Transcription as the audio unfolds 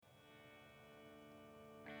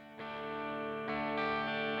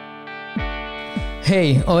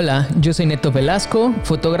Hey, hola, yo soy Neto Velasco,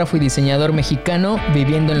 fotógrafo y diseñador mexicano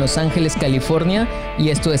viviendo en Los Ángeles, California, y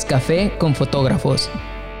esto es Café con Fotógrafos.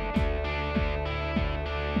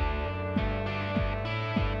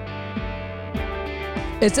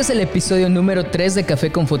 Este es el episodio número 3 de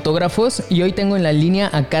Café con Fotógrafos y hoy tengo en la línea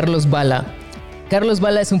a Carlos Bala. Carlos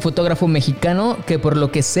Bala es un fotógrafo mexicano que, por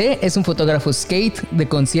lo que sé, es un fotógrafo skate, de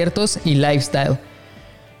conciertos y lifestyle.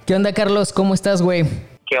 ¿Qué onda, Carlos? ¿Cómo estás, güey?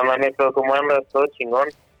 ¿Qué onda, Neto? ¿Cómo andas? ¿Todo chingón?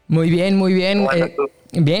 Muy bien, muy bien. ¿Cómo andas tú?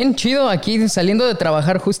 Bien, chido. Aquí saliendo de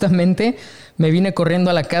trabajar justamente, me vine corriendo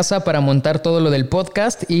a la casa para montar todo lo del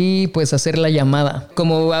podcast y pues hacer la llamada.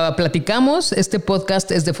 Como platicamos, este podcast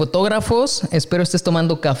es de fotógrafos. Espero estés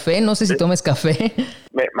tomando café. No sé si tomes café.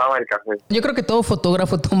 Me mama el café. Yo creo que todo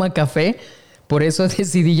fotógrafo toma café. Por eso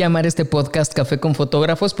decidí llamar este podcast Café con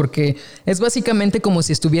Fotógrafos, porque es básicamente como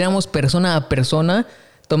si estuviéramos persona a persona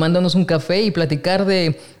tomándonos un café y platicar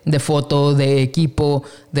de foto, de equipo,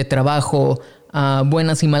 de trabajo,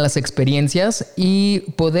 buenas y malas experiencias,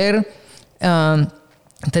 y poder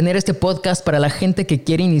tener este podcast para la gente que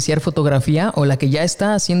quiere iniciar fotografía o la que ya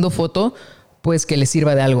está haciendo foto, pues que le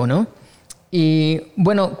sirva de algo, ¿no? Y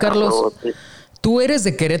bueno, Carlos, Sí. Tú eres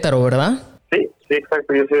de Querétaro, ¿verdad? Sí,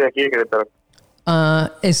 exacto. Yo soy de aquí de Querétaro.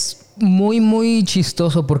 Es muy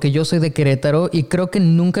chistoso porque yo soy de Querétaro y creo que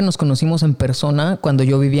nunca nos conocimos en persona cuando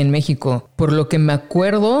yo vivía en México. Por lo que me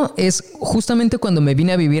acuerdo es justamente cuando me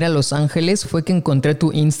vine a vivir a Los Ángeles fue que encontré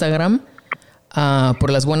tu Instagram por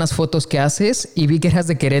las buenas fotos que haces y vi que eras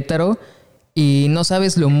de Querétaro y no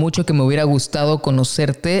sabes lo mucho que me hubiera gustado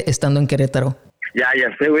conocerte estando en Querétaro. Ya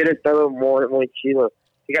sé, hubiera estado muy chido.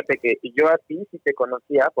 Fíjate que yo a ti sí te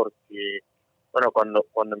conocía porque, bueno,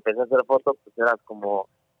 cuando empecé a hacer fotos, pues eras como,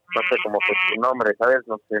 no sé, como pues tu nombre, ¿sabes?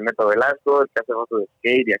 No sé, Neto Velasco, el que hace fotos de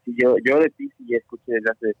skate y así. Yo de ti sí escuché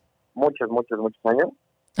desde hace muchos años.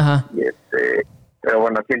 Ajá. Y pero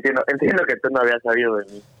bueno, sí entiendo que tú no habías sabido de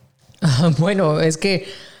mí. Bueno, es que,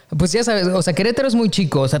 pues ya sabes, o sea, Querétaro es muy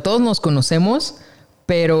chico, o sea, todos nos conocemos,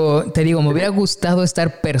 pero te digo, me hubiera gustado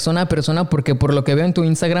estar persona a persona porque por lo que veo en tu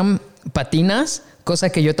Instagram patinas, cosa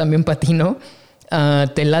que yo también patino.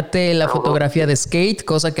 Te late la fotografía de skate,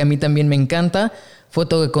 cosa que a mí también me encanta.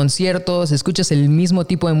 Foto de conciertos, escuchas el mismo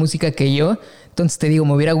tipo de música que yo. Entonces te digo,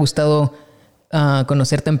 me hubiera gustado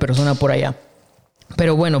conocerte en persona por allá.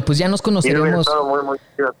 Pero bueno, pues ya nos conoceremos. hubiera estado muy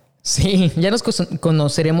chido. Sí, ya nos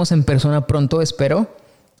conoceremos en persona pronto, espero.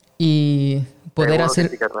 Y poder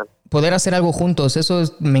hacer algo juntos,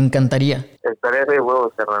 me encantaría. Estaría de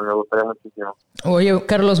huevos, carnal, me gustaría muchísimo. Oye,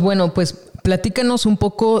 Carlos, bueno, pues platícanos un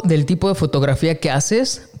poco del tipo de fotografía que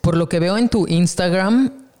haces. Por lo que veo en tu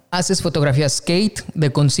Instagram, haces fotografías skate,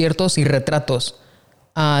 de conciertos y retratos.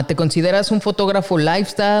 ¿Te consideras un fotógrafo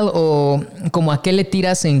lifestyle o como a qué le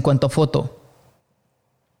tiras en cuanto a foto?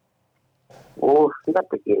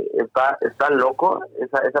 Fíjate que está loco,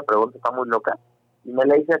 esa pregunta está muy loca. Y me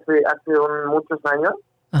la hice hace muchos años,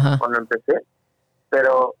 Ajá. cuando empecé,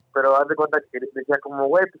 pero haz de cuenta que decía como,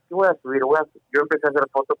 güey, pues ¿qué voy a subir? Yo empecé a hacer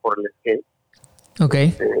fotos por el skate. Ok.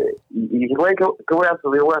 Y dije, güey, ¿qué voy a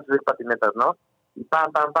subir? Voy a subir patinetas, ¿no? Y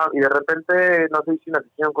pam, y de repente, no sé, hice una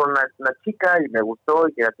sesión con una chica y me gustó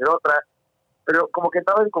y quería hacer otra. Pero como que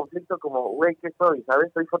estaba en conflicto, como, güey, ¿qué soy?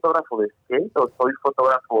 ¿Sabes? ¿Soy fotógrafo de skate o soy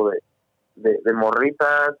fotógrafo de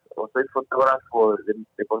morritas o soy fotógrafo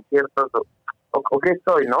de conciertos o qué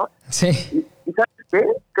soy, ¿no? Sí. Y ¿sabes qué?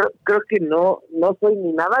 Creo que no soy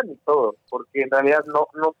ni nada ni todo, porque en realidad no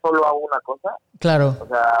solo hago una cosa. Claro. O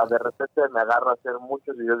sea, de repente me agarro a hacer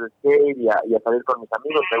muchos videos de skate y a salir con mis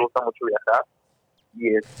amigos. Me gusta mucho viajar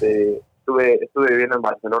y estuve viviendo en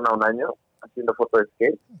Barcelona un año haciendo fotos de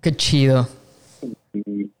skate. Qué chido.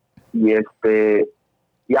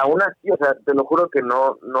 Y aún así, o sea, te lo juro que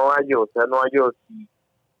no hallo si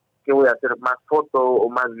qué voy a hacer, más foto o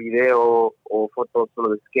más video o fotos solo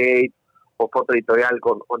de skate o foto editorial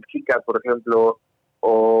con chicas, por ejemplo,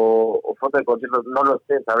 o foto de conciertos, no lo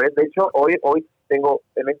sé, ¿sabes? De hecho, hoy tengo,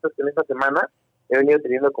 en esta semana, he venido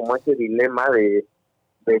teniendo como ese dilema de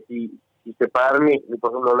si separar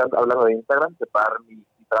por ejemplo, hablando de Instagram, separar mi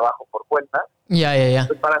trabajo por cuenta. Ya.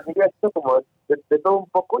 Pues para seguir esto como de todo un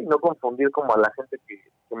poco y no confundir como a la gente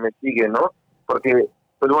que me sigue, ¿no? Porque,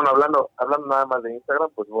 pues bueno, hablando nada más de Instagram,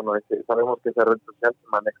 pues bueno, sabemos que esa red social se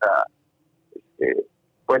maneja,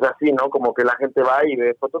 pues así, ¿no? Como que la gente va y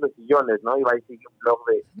ve fotos de sillones, ¿no? Y va y sigue un blog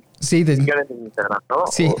de sillones en Instagram, ¿no?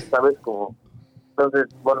 Sí. O, ¿sabes? Como, entonces,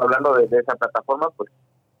 bueno, hablando de esa plataforma, pues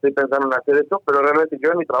estoy pensando en hacer eso, pero realmente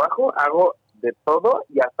yo en mi trabajo hago de todo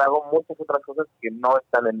y hasta hago muchas otras cosas que no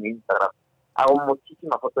están en mi Instagram. Hago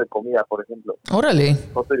muchísima foto de comida, por ejemplo. Órale.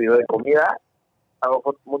 Foto y video de comida. Hago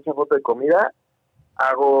mucha foto de comida.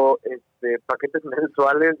 hago paquetes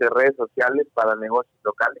mensuales de redes sociales para negocios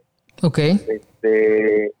locales. Ok.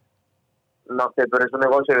 No sé, pero es un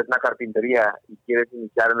negocio, es una carpintería y quieres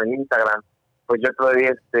iniciar en el Instagram, pues yo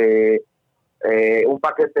te doy un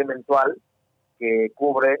paquete mensual que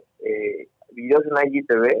cubre videos en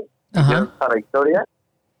IGTV, videos para historia,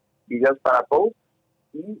 videos para post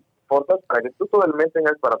y fotos para que tú todo el mes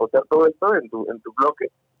tengas para postear todo esto en tu bloque.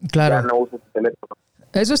 Claro. Ya no uses tu teléfono.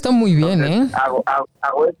 Eso está muy bien, Entonces,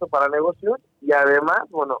 hago esto para negocios y además,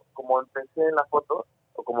 bueno, como empecé en la foto,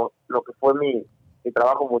 o como lo que fue mi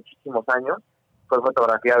trabajo muchísimos años, fue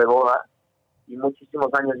fotografía de boda, y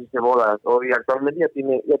muchísimos años hice bodas. Hoy actualmente ya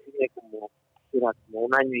tiene como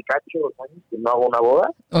 1 año y cacho, 2 años que no hago una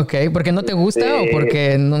boda. Ok, ¿porque no te gusta o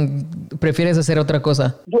porque no prefieres hacer otra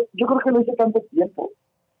cosa? Yo creo que lo hice tanto tiempo,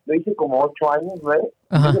 lo hice como 8 años, 9,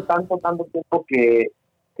 hice tanto tiempo que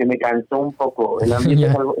me cansó un poco. El ambiente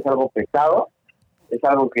es algo pesado, es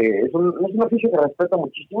algo que es un oficio que respeto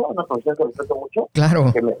muchísimo, una profesión que respeto mucho,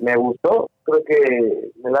 claro, que me gustó, creo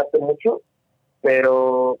que me late mucho,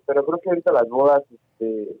 pero creo que ahorita las bodas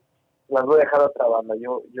las voy a dejar a otra banda.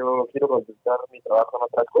 Yo quiero concentrar mi trabajo en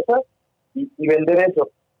otras cosas y vender eso,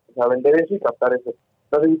 vender eso y captar eso.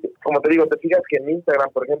 Entonces, como te digo, te fijas que en Instagram,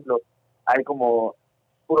 por ejemplo, hay como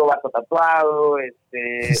puro vaso tatuado,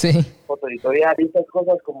 foto editorial y esas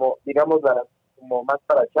cosas como, digamos, como más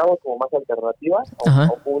para chavos, como más alternativas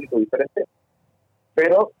a un público diferente.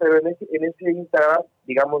 Pero en ese Instagram,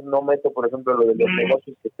 digamos, no meto, por ejemplo, lo de los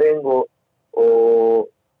negocios que tengo o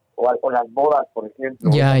las bodas, por ejemplo,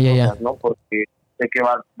 cosas, ¿no? Porque sé que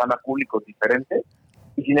van a públicos diferentes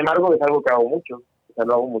y sin embargo es algo que hago mucho, o sea,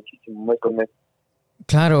 lo hago muchísimo, mes con mes.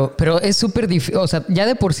 Claro, pero es súper difícil, o sea, ya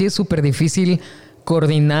de por sí es súper difícil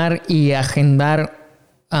coordinar y agendar,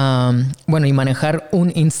 y manejar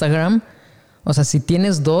un Instagram. O sea, si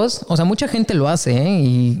tienes 2, o sea, mucha gente lo hace,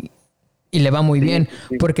 y le va muy bien,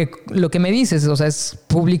 porque lo que me dices, o sea, es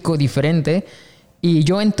público diferente y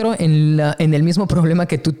yo entro en el mismo problema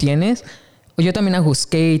que tú tienes. Yo también hago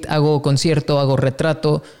skate, hago concierto, hago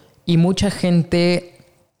retrato y mucha gente,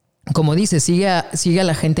 como dices, sigue a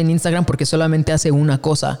la gente en Instagram porque solamente hace una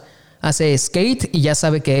cosa. Hace skate y ya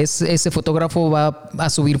sabe que ese fotógrafo va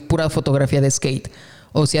a subir pura fotografía de skate.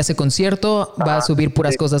 O si hace concierto, va a subir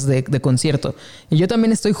puras cosas de concierto. Y yo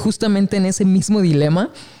también estoy justamente en ese mismo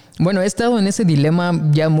dilema. Bueno, he estado en ese dilema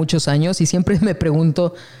ya muchos años y siempre me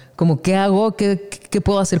pregunto como ¿qué hago? ¿Qué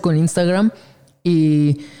puedo hacer con Instagram?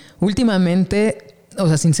 Y últimamente, o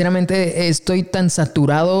sea, sinceramente estoy tan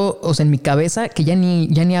saturado, o sea, en mi cabeza que ya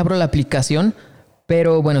ni abro la aplicación.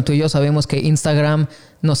 Pero bueno, tú y yo sabemos que Instagram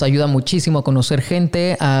nos ayuda muchísimo a conocer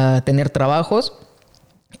gente, a tener trabajos.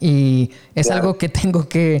 Y es algo que tengo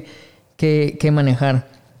que manejar.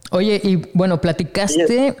 Oye, y bueno,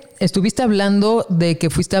 estuviste hablando de que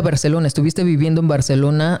fuiste a Barcelona, estuviste viviendo en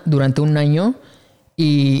Barcelona durante 1 año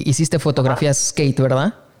y hiciste fotografías skate,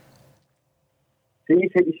 ¿verdad? Sí,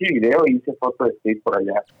 hice video y hice foto de skate por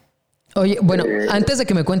allá. Oye, bueno, antes de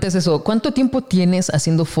que me cuentes eso, ¿cuánto tiempo tienes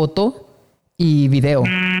haciendo foto y video?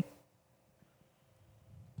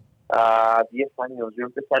 10 años. Yo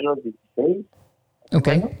empecé a los 16. Ok.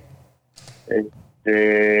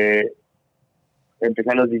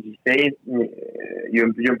 Empecé a los 16. Yo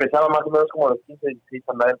empezaba más o menos como a los 15, 16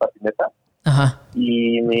 a andar en patineta. Ajá.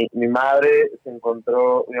 Y mi mamá se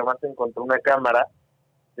encontró una cámara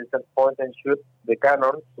de estas point and shoot de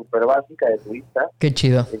Canon, súper básica, de turista. Qué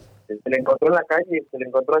chido. Se le encontró en la calle,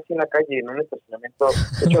 así en la calle, en un estacionamiento.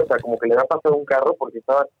 De hecho, o sea, como que le había pasado un carro porque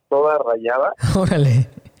estaba toda rayada. Órale.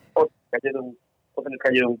 O en el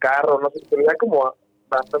calle de un carro, no sé, se veía como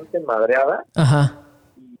bastante madreada. Ajá.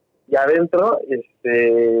 Y adentro,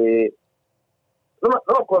 no me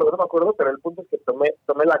acuerdo, pero el punto es que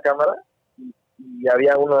tomé la cámara y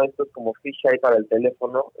había uno de estos como fisheye para el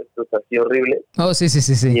teléfono, estos así horribles. Oh, sí. Y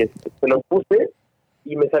se lo puse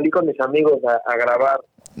y me salí con mis amigos a grabar.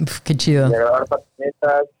 Qué chido. Y a grabar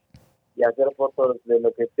patinetas y a hacer fotos de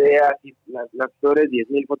lo que sea. Y las peores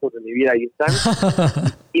 10,000 fotos de mi vida ahí están.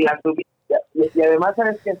 Y las subí. Y además,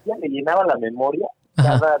 ¿sabes qué hacía? Me llenaba la memoria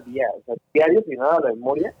cada día. O sea, diario se llenaba la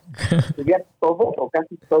memoria. Subía todo, o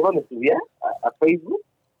casi todo, lo subía a Facebook.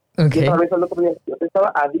 Okay. Y otra vez al otro día, yo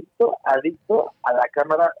estaba adicto a la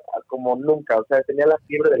cámara como nunca. O sea, tenía la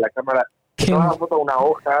fiebre de la cámara. Tomaba foto a una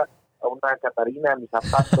hoja, a una Catarina, a mi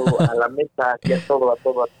zapato, a la mesa, y a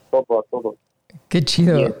todo. Qué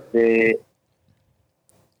chido. Y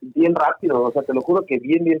bien rápido, o sea, te lo juro que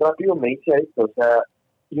bien rápido me hice esto, o sea,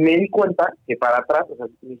 y me di cuenta que para atrás, o sea,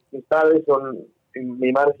 mis padres son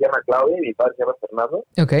mi madre se llama Claudia y mi padre se llama Fernando.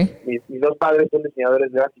 Ok. Mis dos padres son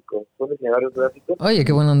diseñadores gráficos. Oye,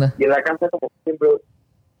 qué buena onda. Y en la casa como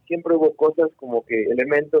siempre hubo cosas como que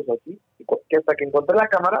elementos así, que hasta que encontré la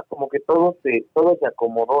cámara, como que todo se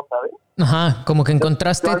acomodó, ¿sabes? Ajá, como que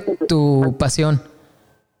encontraste tu pasión.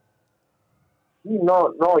 Sí,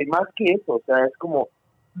 no, y más que eso, o sea, es como,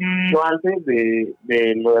 yo antes de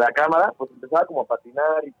lo de la cámara, pues empezaba como a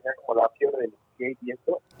patinar y tenía como la fiebre del skate y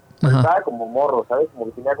esto, estaba como morro, ¿sabes?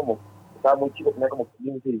 Como que estaba muy chico, tenía como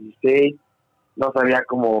 15, 16, no sabía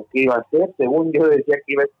como qué iba a hacer, según yo decía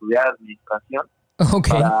que iba a estudiar administración,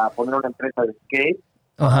 para poner una empresa de skate,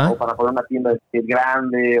 o para poner una tienda de skate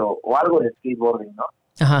grande, o algo de skateboarding, ¿no?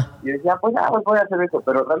 Ajá. Y decía, pues voy a hacer eso,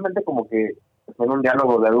 pero realmente como que en un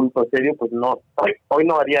diálogo de adulto serio, pues no, hoy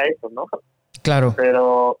no haría eso, ¿no? Claro.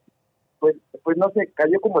 Pero, pues no sé,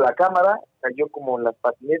 cayó como la cámara, cayó como las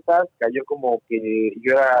patinetas, cayó como que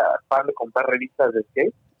yo era fan de comprar revistas de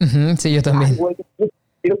skate. Sí, yo también. Ay, güey,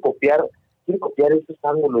 quiero copiar esos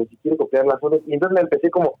ángulos y quiero copiar las fotos. Y entonces me empecé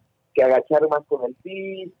como que a agachar más con el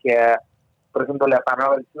pitch, por ejemplo, le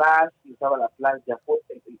apagaba el flash y usaba la flash ya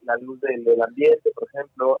la luz del ambiente, por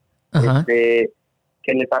ejemplo.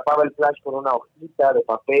 Que le tapaba el flash con una hojita de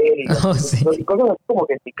papel y cosas así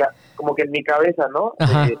como que en mi cabeza, ¿no?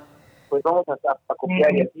 Pues vamos a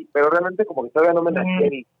copiar y así, pero realmente como que todavía no me nacía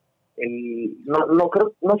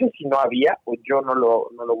no sé si no había o yo no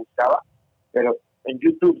lo buscaba, pero en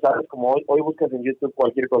YouTube, ¿sabes? Como hoy buscas en YouTube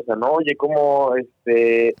cualquier cosa, ¿no? Oye, ¿cómo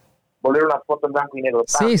volver una foto en blanco y negro?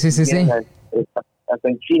 Sí. Hasta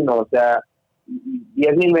en chino, o sea,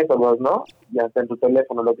 10,000 métodos, ¿no? Y hasta en tu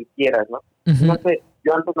teléfono, lo que quieras, ¿no? No sé,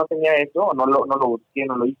 yo antes no tenía eso, no lo busqué,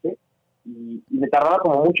 no lo hice, y me tardaba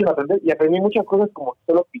como mucho en aprender, y aprendí muchas cosas como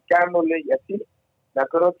solo picándole y así. Me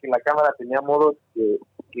acuerdo que la cámara tenía modos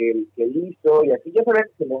que liso, y así yo sabía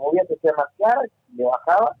que se me movía, se hacía más clara, y le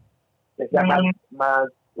bajaba, se hacía más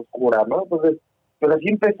oscura, ¿no? Entonces, pues así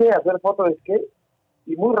empecé a hacer fotos de skate,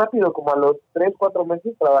 y muy rápido, como a los 3, 4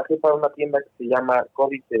 meses, trabajé para una tienda que se llama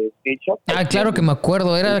Códice Skate Shop. Ah, claro que me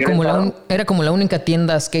acuerdo. Era como la única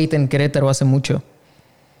tienda skate en Querétaro hace mucho.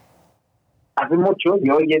 Hace mucho, y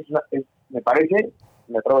hoy me parece,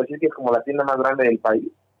 me atrevo a decir que es como la tienda más grande del país.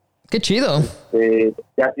 ¡Qué chido!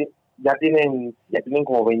 Ya tienen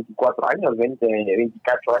como 24 años,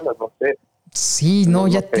 24 años, no sé. Sí,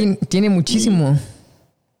 ya tiene muchísimo.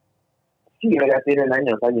 Sí, ya tienen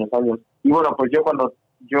años. Y bueno, pues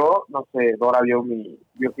no sé, Dora vio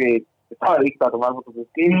que estaba adicto a tomar fotos de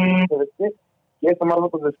skate. ¿Quieres tomar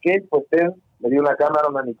fotos de skate? Pues me dio una cámara,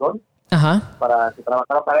 una Nikon, para que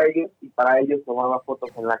trabajara para ellos, y para ellos tomaba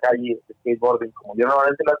fotos en la calle de skateboarding, como yo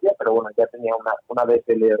normalmente lo hacía, pero bueno, ya tenía una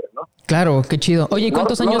DSLR, ¿no? Claro, qué chido. Oye,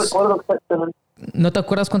 ¿cuántos años? Recuerdo exactamente. ¿No te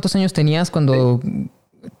acuerdas cuántos años tenías cuando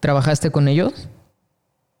trabajaste con ellos?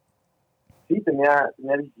 Sí, tenía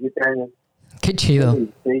 17 años. Qué chido.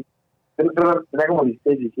 Tenía como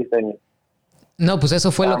 16, 17 años. No, pues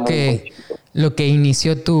eso fue lo que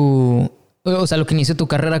inició lo que inició tu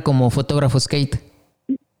carrera como fotógrafo skate.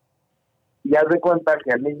 Y haz de cuenta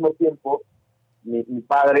que al mismo tiempo mi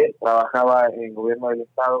padre trabajaba en el gobierno del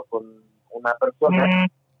estado con una persona,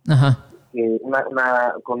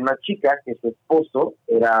 con una chica que su esposo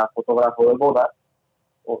era fotógrafo de bodas,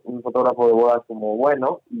 un fotógrafo de bodas como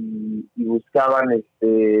bueno, y buscaban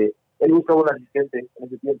él buscaba un asistente en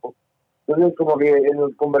ese tiempo. Entonces, como que en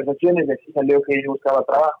las conversaciones de aquí salió que yo buscaba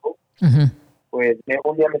trabajo. Pues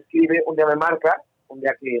un día me escribe, un día me marca, un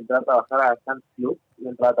día que entré a trabajar a Sam's Club,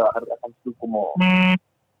 como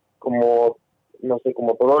no sé,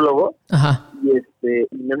 como todólogo. Y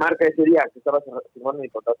me marca ese día que estaba firmando mi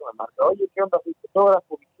contrato, me marca, oye, ¿qué onda? Soy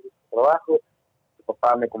fotógrafo, ¿quieres trabajo? Mi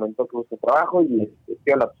papá me comentó que busca trabajo, y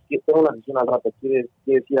tengo una sesión al rato, ¿quieres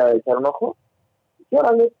ir a echar un ojo? Y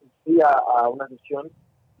ahora fui a una sesión,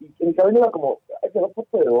 y en el cabello era como, hay que hacer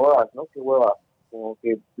foto de bodas, ¿no? Qué hueva, como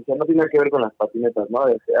que ya no tiene que ver con las patinetas, ¿no?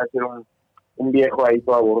 De hacer un viejo ahí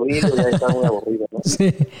todo aburrido, ya está muy aburrido, ¿no?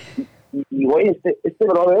 Sí. Y güey, este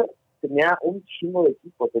brother tenía un chingo de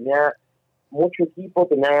equipo, tenía mucho equipo,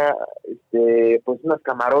 tenía pues unas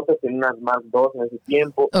camarotas, tenía unas Mark II en ese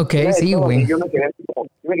tiempo. Ok, sí, güey. Yo me quedé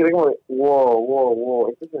como de, wow,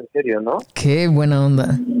 esto es en serio, ¿no? Qué buena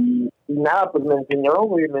onda. Y nada, pues me enseñó a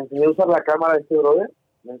usar la cámara de este brother,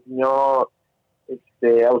 me enseñó a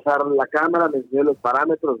usar la cámara, me enseñó los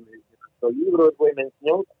parámetros, me enseñó libros, güey, me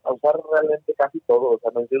enseñó a usar realmente casi todo, o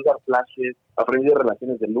sea, me enseñó a usar flashes, aprendí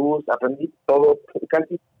relaciones de luz, aprendí todo,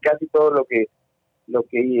 casi todo lo que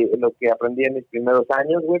aprendí en mis primeros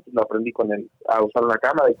años, güey, pues lo aprendí a usar una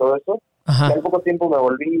cámara y todo eso. Y al poco tiempo me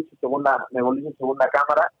volví su segunda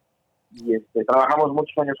cámara, y trabajamos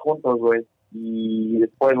muchos años juntos, güey. y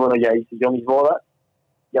después, bueno, ya hice yo mis bodas,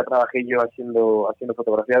 ya trabajé yo haciendo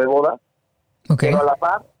fotografía de boda, Okay. pero a la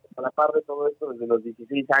par de todo esto, desde los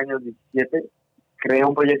 16 años, 17, creé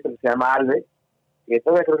un proyecto que se llama Alve, que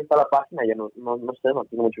todavía creo que está la página, ya no sé, no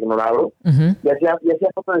tiene mucho que no la abro, Uh-huh. y hacía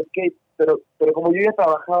fotos de skate, pero como yo ya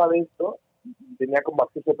trabajaba de esto, y tenía como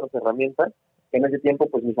acceso a otras herramientas, que en ese tiempo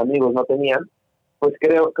pues mis amigos no tenían, pues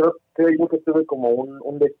creo yo que tuve como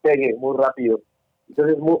un despegue muy rápido.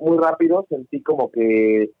 Entonces muy rápido sentí como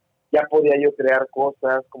que ya podía yo crear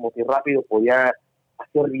cosas, como que rápido podía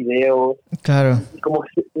hacer videos, Claro. y como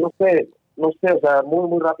que, no sé, o sea,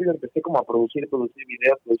 muy rápido empecé como a producir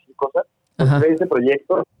videos, producir cosas, Ajá. creé este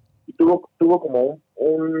proyecto, y tuvo como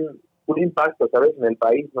un impacto, ¿sabes? En el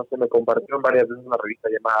país, no sé, me compartieron varias veces una revista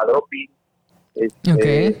llamada Dropping,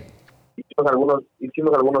 Okay.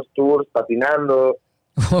 hicimos algunos tours patinando,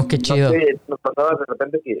 Oh, qué y no chido. sé, nos pasaba de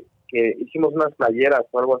repente que hicimos unas playeras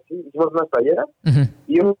o algo así, Uh-huh.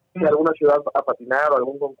 y yo fui a alguna ciudad a patinar o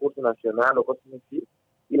algún concurso nacional o cosas así,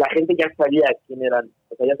 y la gente ya sabía quién eran,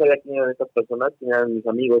 o sea, ya sabía quién eran estas personas, quién eran mis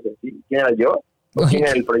amigos, y así, quién era yo, o Oye, quién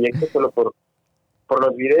era el proyecto, solo por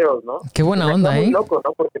los videos, ¿no? qué buena Y me onda, hacía muy ¿eh? loco,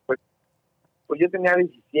 ¿no? Porque pues yo tenía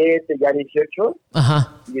 17, ya 18,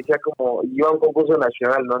 Ajá. y decía como, iba a un concurso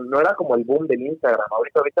nacional, no era como el boom del Instagram,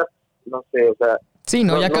 ahorita, no sé, o sea, Sí,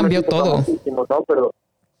 no, ya me cambió siento todo. famosísimo, ¿no? Pero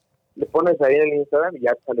le pones ahí en el Instagram y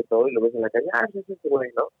ya te sale todo y lo ves en la calle, sí, güey,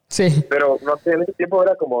 ¿no? Sí, Pero, no sé, en ese tiempo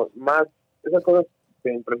era como más, esas cosas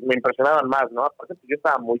me impresionaban más, ¿no? Aparte, pues yo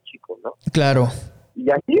estaba muy chico, ¿no? claro. Y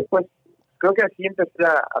así, pues, creo que así empecé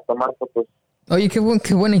a tomar fotos. Oye, qué buena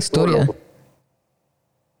Estuvo historia. loco.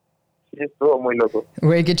 Sí, estuvo muy loco.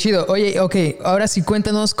 Güey, qué chido. Oye, ok, ahora sí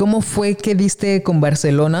cuéntanos cómo fue que diste con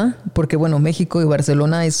Barcelona, porque bueno, México y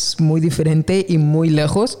Barcelona es muy diferente y muy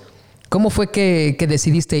lejos. ¿Cómo fue que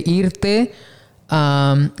decidiste irte?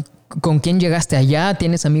 Am, ¿Con quién llegaste allá?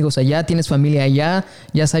 ¿Tienes amigos allá? ¿Tienes familia allá?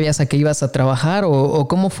 ¿Ya sabías a qué ibas a trabajar? ¿O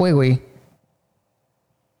cómo fue, güey?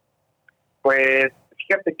 Pues,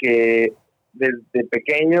 fíjate que desde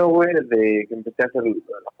pequeño, güey, desde que empecé a hacer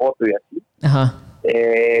la foto y así, Ajá.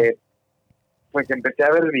 pues empecé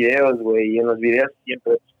a ver videos, güey, y en los videos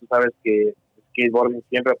siempre, pues, tú sabes que skateboarding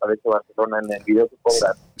siempre aparece Barcelona en el video que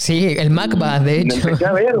pongas. Sí, el Macba, de Y lo hecho. empecé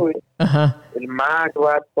a ver, güey, Ajá. el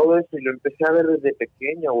Magua, todo eso, y lo empecé a ver desde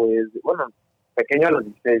pequeño, güey, bueno, pequeño a los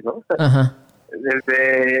 16, ¿no? Ajá.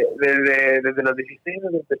 Desde los 16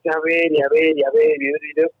 los empecé a ver y a ver y a ver y ver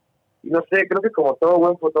videos. Y no sé, creo que como todo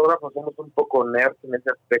buen fotógrafo somos un poco nerds en ese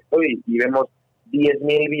aspecto y vemos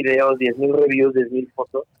 10,000 videos, 10,000 reviews, 10,000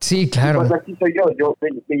 fotos. Sí, Y claro. pues así soy yo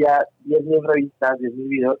veía 10,000 revistas, 10,000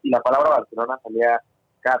 videos y la palabra Barcelona salía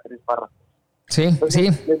cada 3 párrafos. Sí,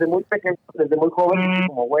 Entonces, sí. desde muy pequeño, desde muy joven, dije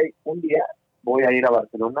como, güey, un día voy a ir a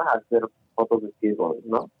Barcelona a hacer fotos de skateboard,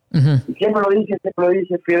 ¿no? Ujú. Y siempre lo dije,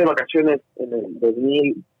 fui de vacaciones en el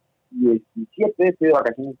 2017, fui de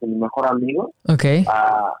vacaciones con mi mejor amigo Ok.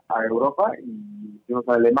 a Europa y fuimos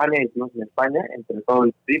a Alemania y fuimos en España, entre todo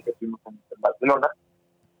el trip, estuvimos en Barcelona.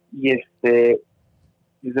 Y desde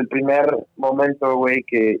el primer momento, güey,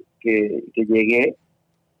 que llegué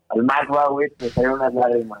al Magba, güey, me salieron unas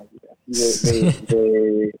lágrimas, güey, así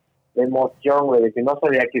de emoción, güey, de que no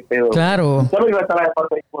sabía qué pedo. Claro. Solo iba a estar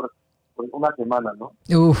aparte ahí por una semana, ¿no?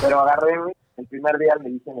 Uf. Pero agarré, güey, el primer día me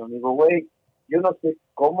dice mi amigo, güey, yo no sé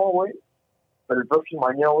cómo, güey, pero el próximo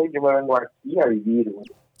año, güey, yo me vengo aquí a vivir, güey.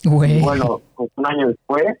 Güey. Y bueno, pues un año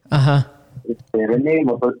después, Ajá. vendí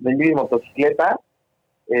mi motocicleta,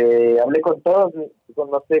 hablé con todos, con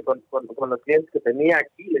los clientes que tenía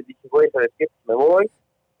aquí, les dije, güey, ¿sabes qué? Me voy,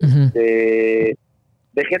 Ujú.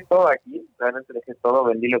 dejé todo aquí, realmente dejé todo,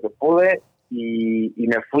 vendí lo que pude y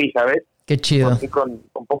me fui, ¿sabes? Qué chido. Fui con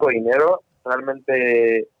poco dinero,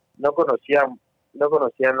 realmente no conocía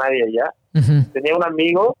a nadie allá. Ujú. Tenía un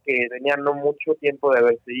amigo que tenía no mucho tiempo de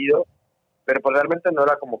haberse ido, pero pues realmente no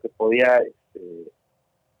era como que podía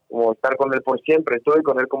como estar con él por siempre. Estuve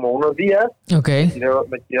con él como unos días Ok. y luego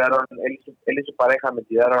me tiraron, él y su pareja me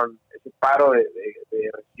tiraron ese paro de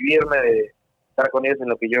recibirme, de estar con ellos en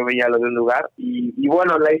lo que yo veía lo de un lugar. Y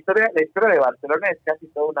bueno, la historia de Barcelona es casi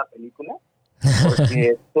toda una película,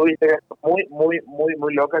 porque tuve historias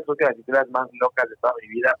muy locas. Creo que las historias más locas de toda mi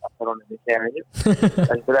vida pasaron en ese año.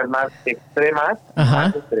 Las historias más extremas, Ajá.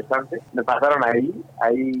 más estresantes, me pasaron ahí.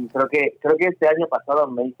 Creo que este año pasado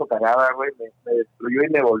me hizo cagada, güey, me destruyó y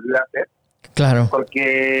me volvió a hacer, Claro.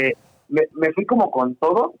 porque me fui como con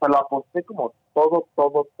todo, o sea, lo aposté como todo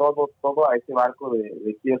a ese barco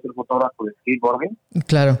de quiero ser fotógrafo de skateboarding.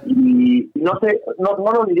 Claro. Y no sé, no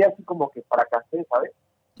lo diría así como que fracasé, ¿sabes?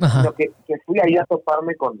 Ajá. Sino que fui ahí a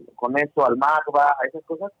toparme con eso, al Magba, a esas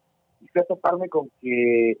cosas, y fui a toparme con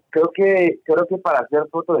que creo que para hacer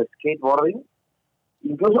fotos de skateboarding,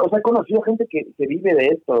 incluso, o sea, he conocido gente que vive de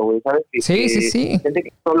esto, güey, ¿sabes? Sí. Gente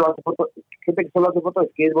que solo hace fotos de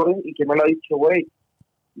skateboarding y que me lo ha dicho, güey,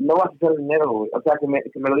 no vas a hacer dinero, güey. O sea, que me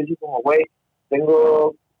lo dice como, güey,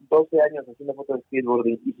 tengo 12 años haciendo fotos de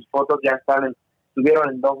skateboarding y sus fotos ya estuvieron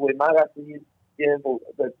en Dogway Magazine, tienen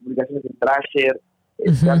publicaciones en Thrasher,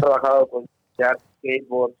 han trabajado con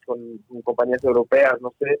skateboards, con compañías europeas,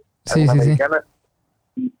 no sé, alguna americana.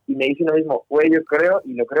 Y me dice lo mismo, güey, yo creo,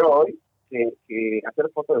 y lo creo hoy, que hacer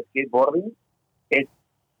fotos de skateboarding es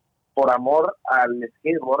por amor al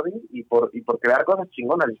skateboarding y por crear cosas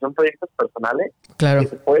chingonas, y son proyectos personales que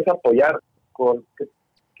te puedes apoyar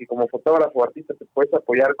que como fotógrafo o artista te puedes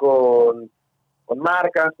apoyar con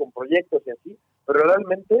marcas, con proyectos y así, pero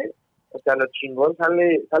realmente, o sea, lo chingón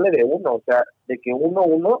sale de uno, o sea, de que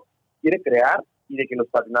uno quiere crear y de que los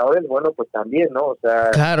patinadores, bueno, pues también, ¿no? O sea,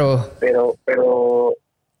 claro.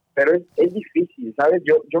 Pero es difícil, ¿sabes?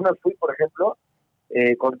 Yo me fui, por ejemplo,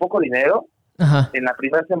 con poco dinero. Ajá. En la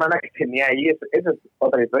primera semana que tenía ahí, esa es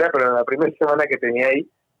otra historia, pero en la primera semana que tenía ahí,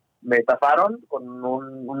 me estafaron con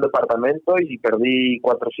un departamento y perdí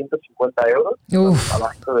 450 euros,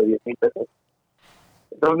 abajo de 10,000 pesos.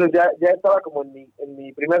 Entonces ya estaba como en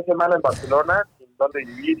mi primera semana en Barcelona, sin dónde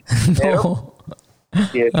vivir, sin dinero. No.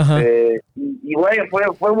 Y güey,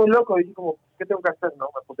 fue muy loco. Dije como, ¿qué tengo que hacer? No,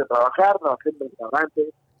 me puse a trabajar, trabajé en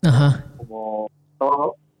restaurantes, como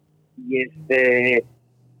todo. Y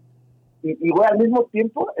güey, al mismo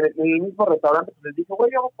tiempo, en el mismo restaurante, pues les dije,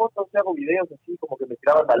 güey, yo hago fotos, hago videos así, como que me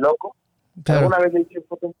tiraban a loco. Claro. Alguna vez le hice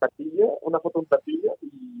una foto de un platillo,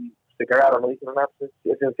 y se cagaron, me dijeron, pues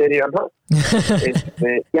es en serio, ¿no?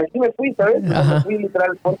 Y así me fui, ¿sabes? Me fui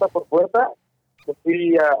literal puerta por puerta, me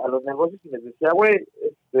fui a los negocios y les decía, güey,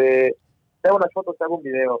 te hago unas fotos, te hago un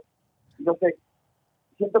video. Y no sé,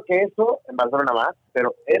 siento que eso, en Barcelona más,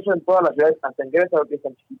 pero eso en todas las ciudades, hasta en Querétaro, que es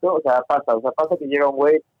tan chiquito, o sea, pasa que llega un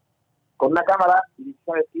güey con una cámara y dice,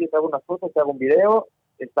 ¿sabes qué? Te hago unas fotos, te hago un video,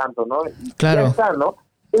 es tanto, ¿no? Y claro. Ya está, ¿no?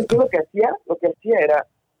 Entonces yo lo que hacía era,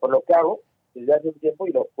 por lo que hago, desde hace un tiempo,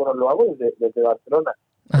 y lo hago desde Barcelona.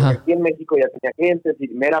 Aquí en México ya tenía gente, y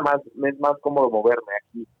me es más cómodo moverme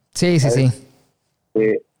aquí. Sí.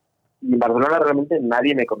 Y en Barcelona realmente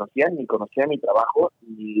nadie me conocía, ni conocía mi trabajo,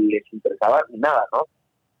 ni les interesaba, ni nada, ¿no?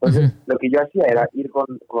 Entonces, lo que yo hacía era ir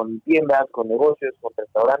con tiendas, con negocios, con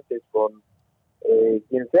restaurantes, con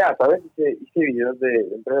quien sea, ¿sabes? Hice videos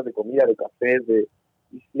de empresas de comida, de cafés,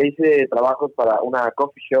 le hice trabajos para una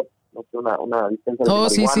coffee shop, no sé, una dispensa de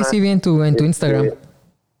marihuana. Sí, vi en tu Instagram.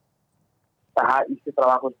 Hice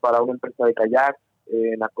trabajos para una empresa de kayak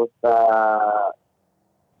en la costa,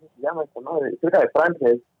 ¿cómo se llama esto, no? Cerca de Francia.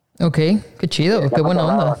 Ok, qué chido, qué buena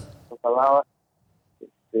onda.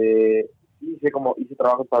 Hice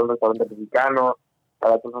trabajos para un restaurante mexicano,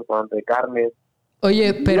 para otro restaurante de carnes.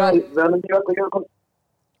 Oye,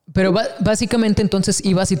 pero básicamente entonces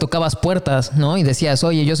ibas y tocabas puertas, ¿no? Y decías,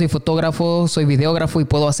 oye, yo soy fotógrafo, soy videógrafo y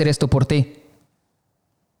puedo hacer esto por ti.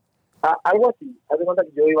 Algo así. Haz de cuenta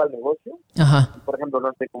que yo iba al negocio. Ajá. Y, por ejemplo,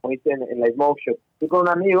 no sé, como hice en la Smoke Shop. Fui con un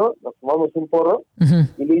amigo, nos fumamos un porro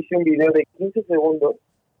y le hice un video de 15 segundos.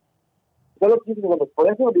 Solo 15 segundos.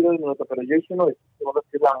 Podía hacer un video de un minuto, pero yo hice uno de 15 segundos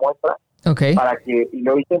que es la muestra. Okay. Y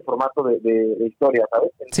lo hice en formato de historia,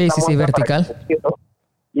 ¿sabes? Sí, vertical.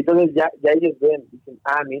 Y entonces ya ellos dicen,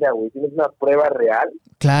 mira, güey, tienes una prueba real.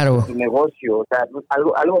 Claro. De tu negocio, o sea,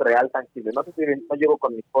 algo real, tangible. No llego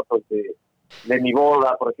con mis fotos de mi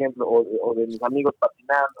boda, por ejemplo, o de mis amigos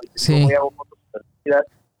patinando, y hago fotos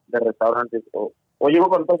de restaurantes, o llego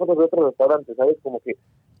con todas fotos de otros restaurantes, ¿sabes? Como que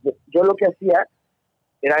yo lo que hacía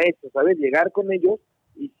era eso, ¿sabes? Llegar con ellos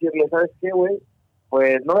y decirles, ¿sabes qué, güey?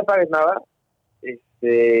 Pues no me pagues nada,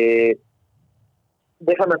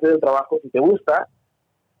 déjame hacer el trabajo, si te gusta,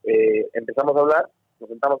 empezamos a hablar, nos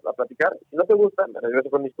sentamos a platicar, si no te gusta, me regreso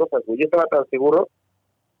con mis cosas, güey. Yo estaba tan seguro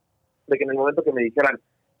de que en el momento que me dijeran,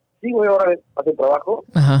 sí, güey, ahora haz el trabajo,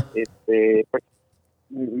 pues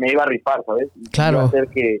me iba a rifar, ¿sabes? Claro. Iba a hacer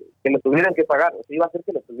que lo tuvieran que pagar, o sea, iba a hacer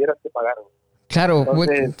que lo tuvieras que pagar, güey. Claro,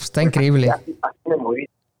 entonces, güey, está increíble.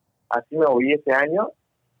 Así me moví ese año,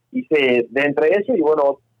 hice de entre eso y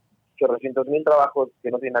bueno, 800,000 trabajos que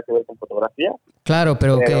no tienen nada que ver con fotografía. Claro,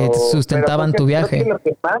 pero que sustentaban tu viaje. Creo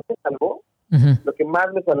que lo que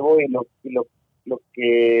más me salvó y lo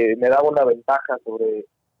que me daba una ventaja sobre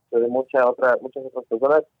muchas otras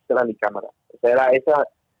personas era mi cámara. O sea, era esa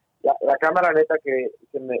la cámara neta que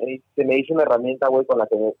se me hizo una herramienta, güey, con la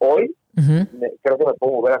que hoy creo que me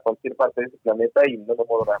puedo mover a cualquier parte de ese planeta y no me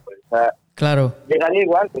muero de hambre. O sea, claro. Llegaría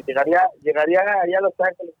igual, pues llegaría allá a Los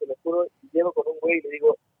Ángeles, te lo juro, y llego con un güey y le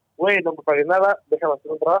digo, güey, no me pagues nada, déjame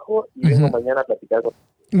hacer un trabajo y vengo mañana a platicar con...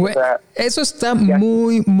 Güey, eso está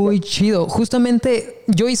muy, muy chido. Justamente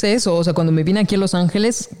yo hice eso. O sea, cuando me vine aquí a Los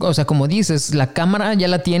Ángeles, o sea, como dices, la cámara ya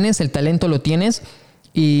la tienes, el talento lo tienes.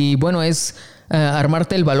 Y bueno, es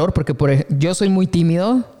armarte el valor, porque yo soy muy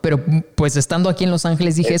tímido, pero pues estando aquí en Los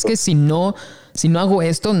Ángeles dije, es que si no hago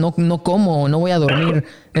esto, no como, no voy a dormir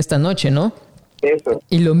esta noche, ¿no? Eso.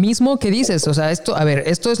 Y lo mismo que dices, o sea, esto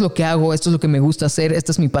es lo que hago, esto es lo que me gusta hacer,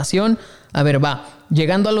 esta es mi pasión. A ver, va,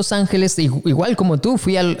 llegando a Los Ángeles, igual como tú,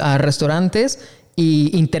 fui a restaurantes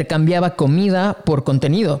y intercambiaba comida por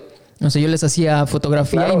contenido. O sea, yo les hacía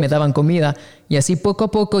fotografía y me daban comida. Y así poco a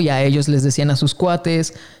poco ya ellos les decían a sus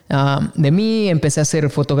cuates de mí, empecé a hacer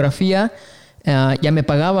fotografía, ya me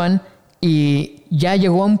pagaban. Y ya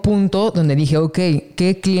llegó a un punto donde dije, ok,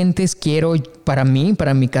 ¿qué clientes quiero para mí,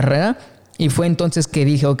 para mi carrera? Y fue entonces que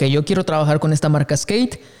dije, ok, yo quiero trabajar con esta marca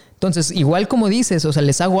Skate. Entonces, igual como dices, o sea,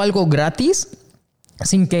 les hago algo gratis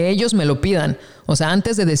sin que ellos me lo pidan. O sea,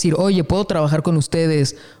 antes de decir, oye, ¿puedo trabajar con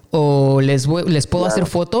ustedes? O les puedo hacer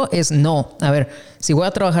foto, es no. A ver, si voy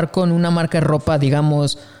a trabajar con una marca de ropa,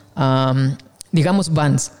 digamos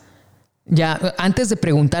Vans. Ya, antes de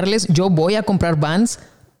preguntarles, yo voy a comprar Vans,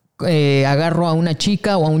 agarro a una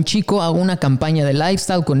chica o a un chico, hago una campaña de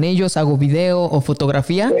lifestyle con ellos, hago video o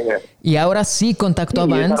fotografía. Y ahora sí contacto a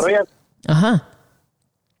Vans. Ajá.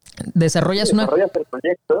 Desarrollas el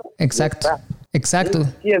proyecto. Exacto. Exacto.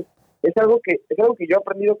 Sí, es algo que yo he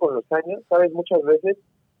aprendido con los años, ¿sabes? Muchas veces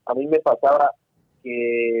a mí me pasaba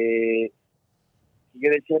que yo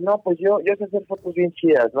decía, no, pues yo sé hacer fotos bien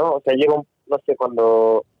chidas, ¿no? O sea, llego, no sé,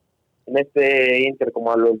 cuando en este inter,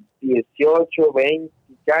 como a los 18, 20,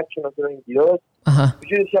 no sé, 22, ajá. Pues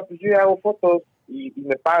yo decía, pues yo ya hago fotos y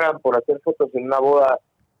me pagan por hacer fotos en una boda,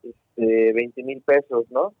 20,000 pesos,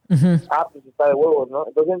 ¿no? Uh-huh. Pues está de huevos, ¿no?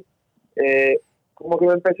 Entonces, como que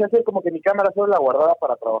me empecé a hacer como que mi cámara solo la guardaba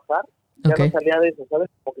para trabajar, ya no salía de eso, ¿sabes?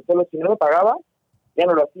 Porque solo si no me pagaba, ya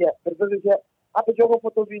no lo hacía. Pero entonces decía, pues yo hago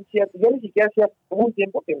fotos bien chidas. Yo ni siquiera hubo un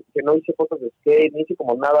tiempo que no hice fotos de skate, ni hice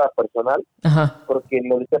como nada personal, ajá. porque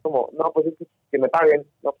lo decía como, no, pues es que me paguen,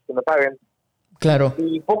 no, pues que me paguen. Claro.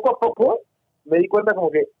 Y poco a poco me di cuenta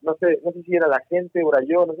como que, no sé si era la gente o era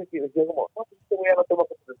yo, no sé, que decían como, no, pues este güey ya no toma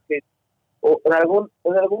fotos de skate. O en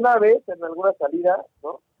alguna vez, en alguna salida,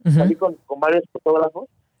 ¿no? Uh-huh. Salí con varios fotógrafos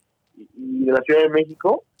y de la Ciudad de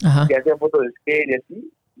México, ajá, que hacían fotos de skate y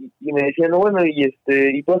así, y me decían, no, bueno, y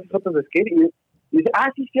tú haces fotos de skate, y dice,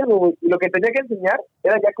 sí, güey. Y lo que tenía que enseñar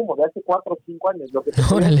era ya como de hace 4 o 5 años, lo que tenía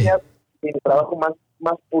que enseñar en el trabajo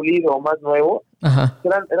más pulido, más nuevo,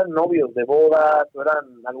 eran novios de bodas, o eran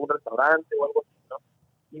algún restaurante o algo así, ¿no?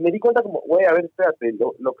 Y me di cuenta como, güey, a ver, espérate,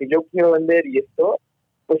 lo que yo quiero vender y esto,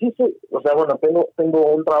 pues sí, o sea, bueno, tengo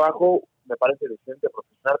un trabajo, me parece decente,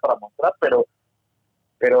 profesional para mostrar, pero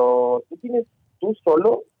tú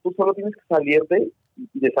solo tienes que salirte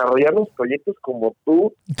y desarrollar los proyectos como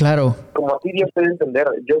tú, claro, como a ti Dios te debe entender.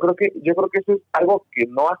 Yo creo que eso es algo que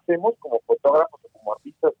no hacemos como fotógrafos o como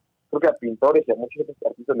artistas. Creo que a pintores y a muchos otros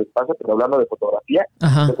artistas les pasa, pero hablando de fotografía,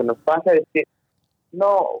 ajá, lo que nos pasa es que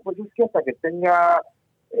no, pues es que hasta que tenga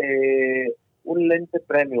un lente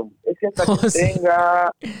premium, es que hasta que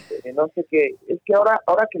tenga no sé qué, es que ahora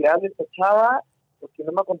que le hables a esta chava, porque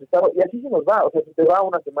no me ha contestado, y así se nos va. O sea, si te va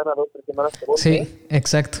una semana, 2, 3 semanas, sí,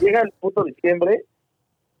 exacto. Llega el puto diciembre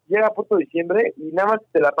y nada más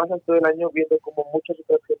te la pasas todo el año viendo como muchas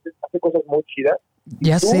otras gentes hace cosas muy chidas.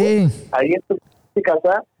 Ya tú, sé. Ahí en tu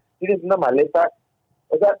casa tienes una maleta.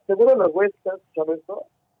 O sea, seguro los güeyes que están escuchando esto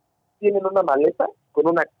tienen una maleta con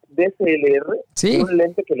una DSLR, ¿sí?, y un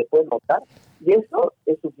lente que le pueden montar, y eso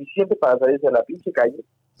es suficiente para salirse a la pinche calle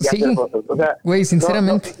y hacer fotos. O sea, güey,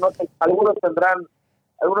 sinceramente. No, algunos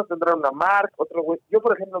tendrán una Mark, otros güey. Yo,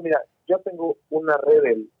 por ejemplo, mira, yo tengo una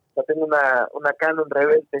Rebel, o sea, tengo una Canon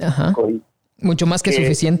Rebel T5i. Mucho más que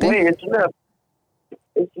suficiente. Güey,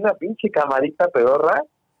 es una pinche camarita pedorra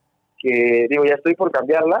que, digo, ya estoy por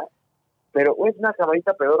cambiarla, pero güey, es una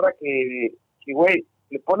camarita pedorra que güey,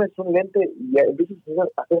 le pones un lente y ya empiezas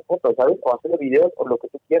a hacer fotos, ¿sabes? O hacer videos o lo que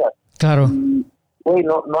tú quieras. Claro. Y, güey,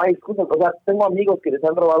 no hay excusas. O sea, tengo amigos que les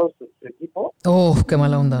han robado su equipo. ¡Oh, qué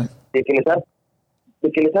mala onda! De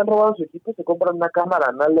que les han robado su equipo, se compran una cámara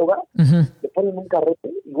análoga, uh-huh, le ponen un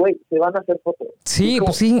carrete y, güey, se van a hacer fotos. Sí, como,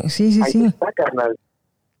 pues sí. Ahí está, carnal.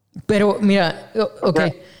 Pero, mira,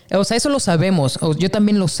 o sea, eso lo sabemos. Yo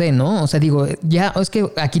también lo sé, ¿no? O sea, digo, ya, es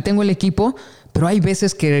que aquí tengo el equipo, pero hay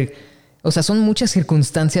veces que, o sea, son muchas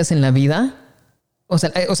circunstancias en la vida. O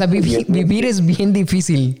sea, vivir es bien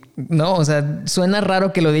difícil, ¿no? O sea, suena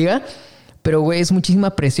raro que lo diga, pero, güey, es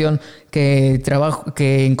muchísima presión que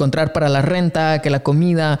encontrar para la renta, que la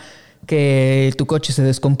comida, que tu coche se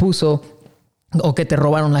descompuso o que te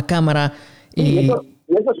robaron la cámara. Y eso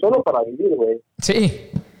es solo para vivir, güey.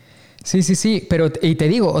 Sí, pero y te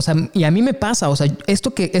digo, o sea, y a mí me pasa, o sea,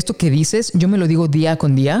 esto que dices, yo me lo digo día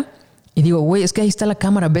con día y digo, güey, es que ahí está la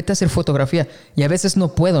cámara, vete a hacer fotografía. Y a veces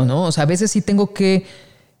no puedo, ¿no? O sea, a veces sí tengo que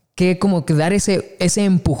como que dar ese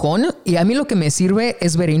empujón, y a mí lo que me sirve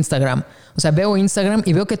es ver Instagram. O sea, veo Instagram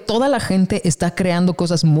y veo que toda la gente está creando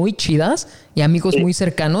cosas muy chidas y amigos muy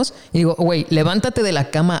cercanos. Y digo, güey, levántate de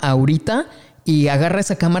la cama ahorita y agarra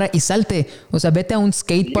esa cámara y salte. O sea, vete a un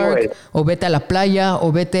skate park o vete a la playa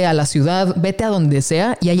o vete a la ciudad, vete a donde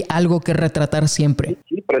sea y hay algo que retratar siempre.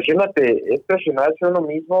 Sí, presiónate, es presionarse a uno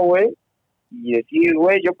mismo, güey, y decir,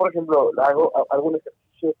 güey, yo por ejemplo hago un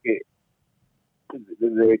ejercicio que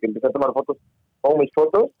desde que empecé a tomar fotos, pongo mis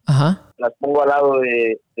fotos, las pongo al lado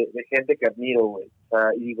de gente que admiro, güey. O sea,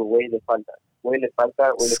 y digo, güey, le falta.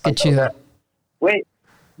 Qué chido. Güey,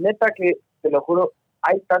 neta que, te lo juro,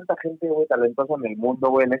 hay tanta gente, güey, talentosa en el mundo,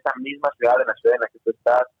 güey, en esta misma ciudad, en la ciudad en la que tú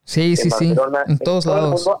estás. Sí, Barcelona, en todos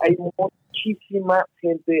lados. El mundo hay muchísima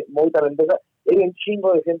gente muy talentosa. Hay un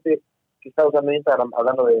chingo de gente que está usando Instagram,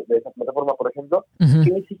 hablando de esa plataforma, por ejemplo,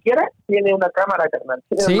 que ni siquiera tiene una cámara, carnal,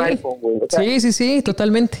 tiene un iPhone, güey. O sea, sí,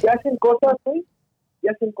 totalmente. Y hacen cosas, güey,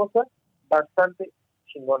 bastante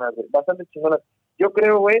chingonas, güey, bastante chingonas. Yo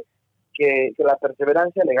creo, güey, que la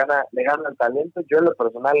perseverancia le gana al talento. Yo en lo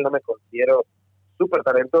personal no me considero súper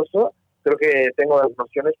talentoso, creo que tengo las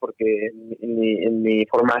nociones porque en mi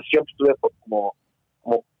formación pues, tuve como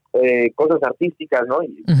cosas artísticas, ¿no?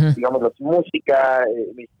 Y, digamos, la música,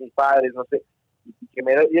 mis padres, no sé, y que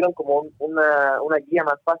me dieron como una guía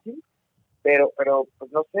más fácil, pero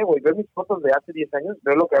pues no sé, güey, ver mis fotos de hace 10 años,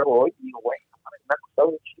 ver lo que hago hoy, y digo, güey, me ha costado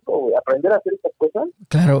un chingo, güey, aprender a hacer estas cosas,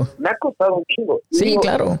 claro, me ha costado un chingo. Y sí, digo,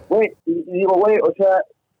 claro. Güey, y digo, güey, o sea,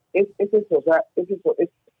 es eso, o sea, es eso, es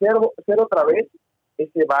ser otra vez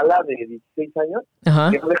ese bala de 16 años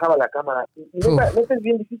que no dejaba la cámara. Y neta es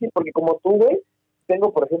bien difícil porque como tú, güey,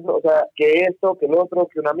 tengo, por ejemplo, o sea, que esto, que lo otro,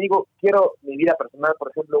 que un amigo, quiero mi vida personal, por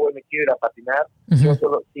ejemplo, güey, me quiero ir a patinar, yo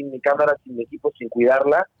solo, sin mi cámara, sin mi equipo, sin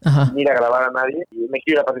cuidarla, sin ir a grabar a nadie, y me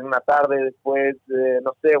quiero ir a patinar una tarde, después,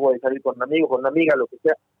 no sé, güey, salir con un amigo, con una amiga, lo que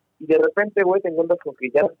sea, y de repente, güey, te encuentras con que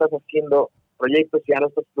ya no estás haciendo proyectos, ya no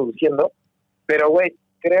estás produciendo, pero, güey,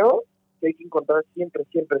 creo que hay que encontrar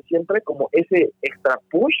siempre como ese extra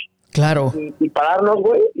push. Claro. Y pararnos,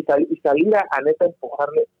 güey, y salir a neta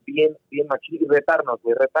empujarle bien machín y retarnos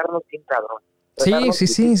bien cabrón. Sí.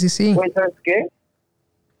 Güey, ¿sabes qué?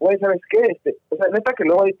 O sea, neta que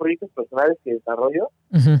luego hay proyectos personales que desarrollo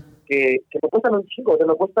que me cuestan un chingo. O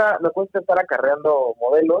sea, me cuesta estar acarreando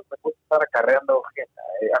modelos, me cuesta estar acarreando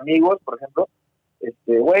amigos, por ejemplo.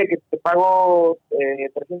 Güey, que te pago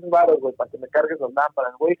 300 baros, güey, para que me cargues las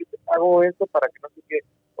lámparas, güey, que te pago esto para que no sé qué.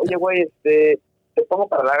 Oye, güey, te pongo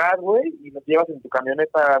para la gas, güey, y nos llevas en tu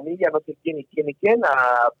camioneta a mí, ya no sé quién,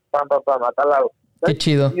 a a tal lado. ¿Sabes? Qué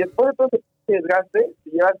chido. Y después de todo ese desgaste,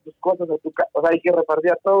 te llevas tus cosas a tu casa, o sea, hay que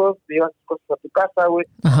repartir a todos, te llevas tus cosas a tu casa, güey,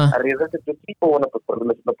 arriesgaste tu equipo, bueno, pues por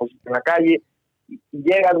lo pusiste en la calle, y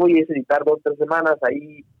llegas, güey, y es editar 2-3 semanas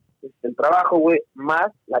ahí, el trabajo, güey,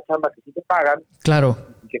 más la chamba que sí te pagan. Claro.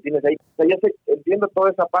 Que tienes ahí. O sea, yo entiendo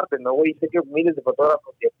toda esa parte, ¿no, güey? Sé que miles de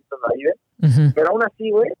fotógrafos y artistas la viven, pero aún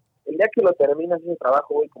así, güey, el día que lo terminas ese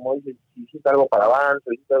trabajo, güey, como dices, si hiciste algo para Vans,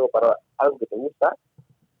 o hiciste algo para algo que te gusta,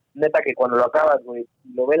 neta que cuando lo acabas, güey,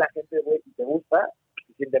 y lo ve la gente, güey, y te gusta,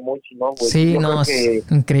 se siente muy chingón, güey. Sí, no,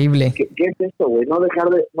 es increíble. ¿Qué es esto, güey? No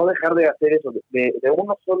dejar de hacer eso, de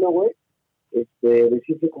uno solo, güey,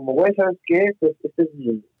 decirse como, güey, ¿sabes qué? Este es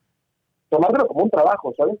mi... Tomártelo como un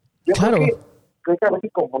trabajo, ¿sabes? Yo creo que a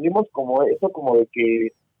veces confundimos como eso, como de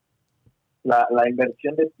que la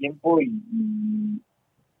inversión de tiempo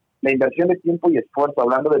la inversión de tiempo y esfuerzo,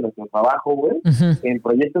 hablando de nuestro trabajo, güey, en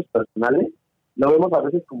proyectos personales, lo vemos a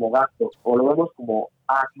veces como gasto, o lo vemos como,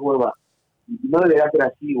 qué hueva. Y no debería ser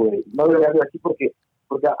así, güey. No debería ser así porque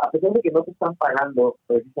a pesar de que no te están pagando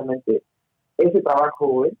precisamente ese trabajo,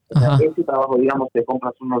 güey, o sea, ese trabajo, digamos, te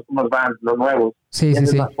compras unos Vans, los nuevos,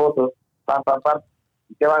 haces las fotos, pam,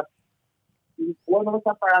 y te vas. Y bueno, no me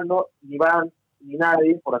están pagando ni Vans ni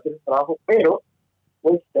nadie por hacer ese trabajo, pero,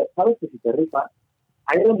 pues, sabes que si te rifa,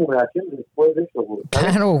 hay remuneración después de eso, güey.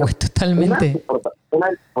 Claro, güey, totalmente. Una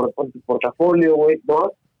por tu portafolio, güey.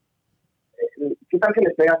 Dos, ¿qué tal que le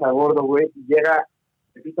pegas a gordo, güey? Y llega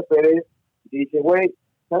Pepito Pérez y te dice, güey,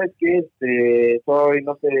 ¿sabes qué? Soy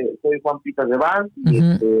Juan Pitas de Vans y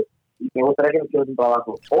me gustaría que me hicieras un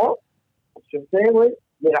trabajo. O, opción C, güey,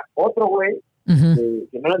 llega otro güey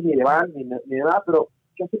que no es ni de Vans ni de nada, pero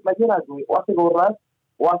que hace playeras, güey, o hace gorras,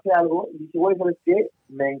 o hace algo, y dice, güey, ¿sabes qué?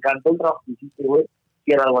 Me encantó el trabajo que hiciste, güey,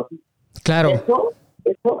 quiero algo así. Claro.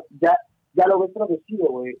 Eso ya lo ves traducido,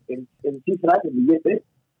 güey, en cifras, en billetes,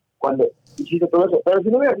 cuando hiciste todo eso. Pero si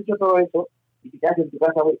no hubieras hecho todo eso y te quedas en tu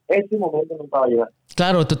casa, güey, ese momento nunca va a llegar.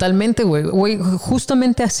 Claro, totalmente, güey. Güey,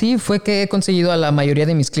 justamente así fue que he conseguido a la mayoría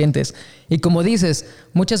de mis clientes. Y como dices,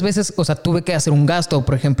 muchas veces, o sea, tuve que hacer un gasto,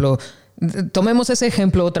 por ejemplo. Tomemos ese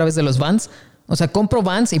ejemplo otra vez de los Vans. O sea, compro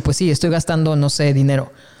Vans y pues sí, estoy gastando, no sé,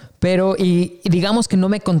 dinero. Pero, y digamos que no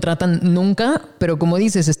me contratan nunca, pero como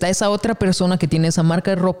dices, está esa otra persona que tiene esa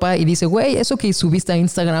marca de ropa y dice, güey, eso que subiste a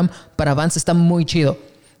Instagram para Vans está muy chido.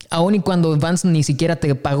 Aún y cuando Vans ni siquiera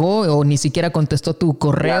te pagó o ni siquiera contestó tu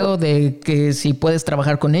correo de que si puedes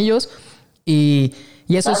trabajar con ellos. Y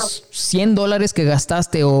esos $100 que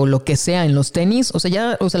gastaste o lo que sea en los tenis, o sea,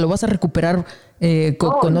 ya, o sea, lo vas a recuperar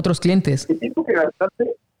con otros clientes. El tiempo que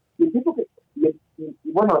gastaste, el tiempo que...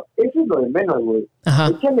 Y bueno, eso es lo de menos, güey.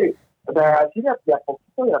 Échale, o sea, así de a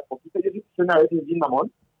poquito, yo sé que suena a veces bien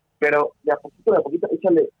mamón, pero de a poquito,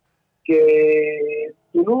 échale que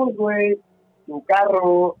tu luz, güey, tu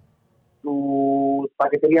carro, tus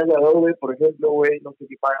paqueterías de Adobe, por ejemplo, güey, no sé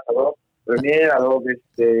si pagas Adobe Premiere, Adobe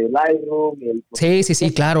Lightroom.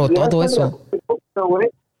 Sí, claro, todo eso. Poquito, güey,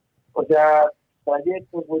 o sea,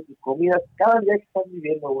 trayectos, güey, tus comidas, cada día que estás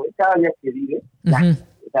viviendo, güey, cada día que vives, o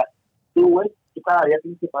sea, tú, güey, tú cada día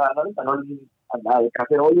tienes que pagar la renta, no al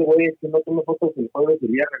café, oye, güey, es que no tomo fotos el jueves de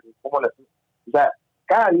viernes, ¿cómo las haces? O sea,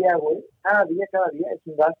 cada día, güey, cada día es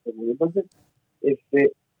un gasto, güey. Entonces,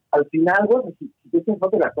 al final, güey, si tú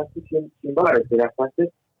te gastaste $100, te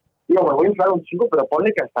gastaste, digo, me voy a inflar un chingo, pero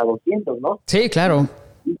ponle que hasta 200, ¿no? Sí, claro.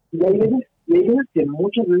 Y hay veces que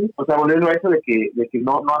muchas veces, o sea, volviendo a eso de que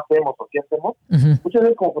no hacemos o sí hacemos, muchas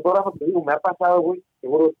veces como fotógrafo, te digo, me ha pasado, güey,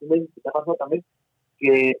 seguro tú me te ha pasado también,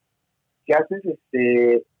 que haces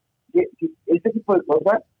este tipo de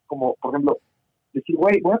cosas, como, por ejemplo, decir,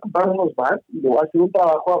 güey, voy a comprar unos Vans y le voy a hacer un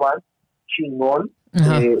trabajo a Vans chingón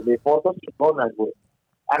de fotos chingonas, güey.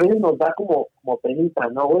 A veces nos da como penita,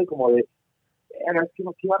 ¿no, güey? Como de,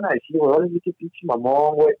 ¿qué van a decir, güey? Ahora sí que pinche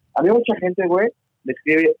mamón, güey. A mí mucha gente, güey, me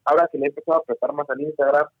escribe, ahora que le he empezado a prestar más al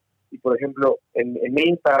Instagram, y por ejemplo, en mi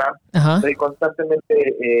Instagram, estoy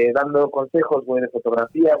constantemente dando consejos, güey, de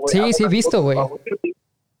fotografía, güey. Sí, he visto, güey.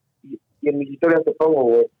 Y en mis historias te pongo,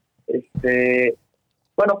 güey,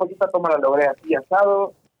 bueno, pues esta toma la logré así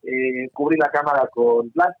asado, cubrí la cámara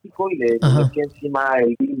con plástico y le eché encima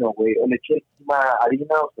el vino, güey, o le eché encima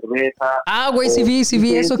harina o cerveza. Ah, güey, sí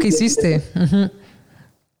vi eso que hiciste.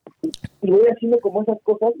 Y voy haciendo como esas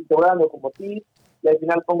cosas y te voy dando como tips, y al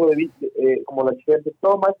final pongo como las diferentes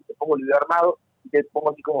tomas, y te pongo el video armado, y te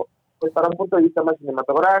pongo así como, pues para un punto de vista más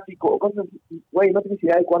cinematográfico, o cosas así. Güey, no tienes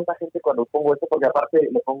idea de cuánta gente cuando pongo esto, porque aparte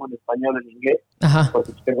lo pongo en español, en inglés,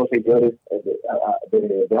 porque tengo seguidores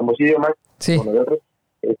de ambos idiomas, como de otros,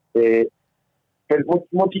 pero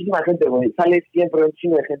muchísima gente, güey, sale siempre un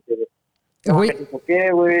chingo de gente, güey.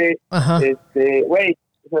 ¿Qué, güey? Güey,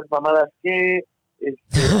 esas mamadas, ¿qué?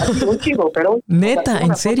 Un chingo, pero... Neta,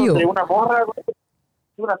 ¿en serio? De una morra, güey.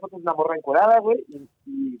 Una foto de una morra encuerada, güey, y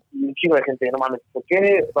un chingo de gente, no mames, ¿por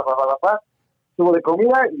qué? Subo de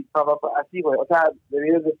comida y así, güey, o sea, de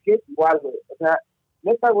videos de skate, igual, güey, o sea,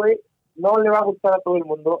 neta, güey, no le va a gustar a todo el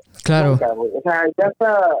mundo. Claro. Nunca, güey, o sea, ya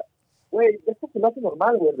está, güey, esto se me hace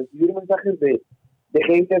normal, güey, recibir mensajes de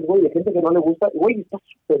haters, güey, de gente que no le gusta, güey, está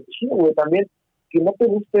súper chido, güey, también, que no te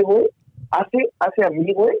guste, güey, hace a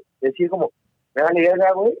mí, güey, decir como, me da la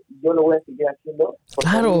idea, güey, yo lo voy a seguir haciendo.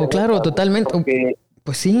 Claro, totalmente. Porque,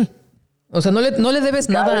 pues sí. O sea, no le debes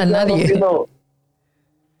nada a nadie.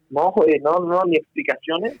 No, güey, no, ni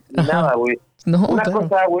explicaciones, ni nada, güey. No,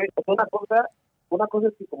 cosa, güey, una cosa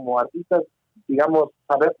es que como artistas, digamos,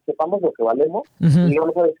 sepamos lo que valemos, y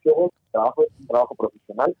digamos, ¿sabes qué? Trabajo es un trabajo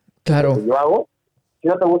profesional. Claro. Lo que yo hago, si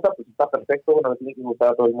no te gusta, pues está perfecto, bueno, me tiene que gustar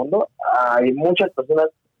a todo el mundo. Hay muchas personas,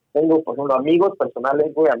 tengo, por ejemplo, amigos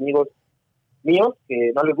personales, güey, amigos míos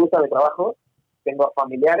que no les gusta mi trabajo, tengo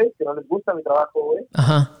familiares que no les gusta mi trabajo, güey,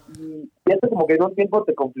 y esto como que en un tiempo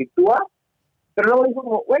te conflictúa, pero luego digo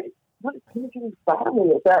como, güey, no les tiene que gustar,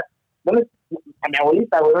 güey, o sea, no les, a mi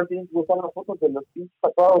abuelita, güey, no les tienen que gustar las fotos de los pinches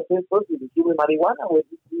tatuados estos y les sube marihuana, güey,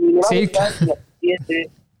 ni le va a gustar ni a tu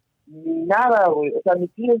cliente, ni nada, güey, o sea, mi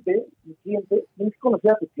cliente, tienes que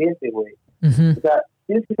conocer a tu cliente, güey, o sea,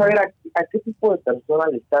 tienes que saber a qué tipo de persona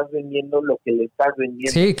le estás vendiendo lo que le estás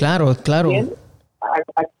vendiendo. Sí, claro.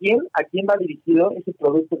 ¿A quién va dirigido ese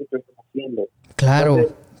producto que tú estás haciendo? Claro,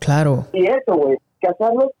 entonces, claro. Y eso, güey,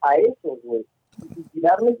 casarlos a esos, güey, y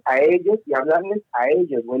darles a ellos y hablarles a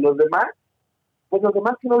ellos, güey. Los demás, pues los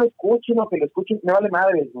demás que no lo escuchen o que lo escuchen, me vale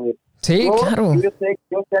madres, güey. Sí, claro. Yo sé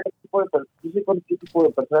con qué tipo de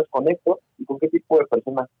personas conecto y con qué tipo de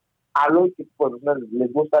personas hablo y que pues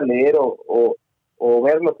les gusta leer o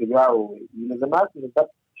ver lo que yo hago, güey. Y los demás, pues está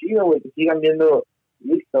chido, güey, que sigan viendo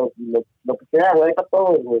listo, lo que sea, güey, para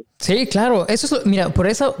todos, güey. Sí, claro. Eso es, mira,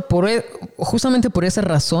 justamente por esa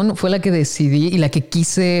razón fue la que decidí y la que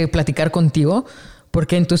quise platicar contigo,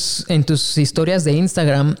 porque en tus historias de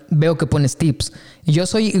Instagram veo que pones tips. Y yo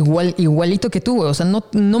soy igualito que tú, güey. O sea,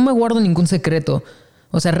 no me guardo ningún secreto.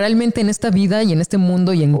 O sea, realmente en esta vida y en este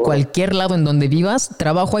mundo y en cualquier lado en donde vivas,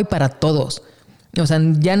 trabajo hay para todos. O sea,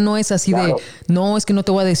 ya no es así claro. No, es que no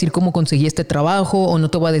te voy a decir cómo conseguí este trabajo o no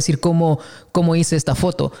te voy a decir cómo hice esta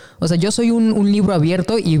foto. O sea, yo soy un libro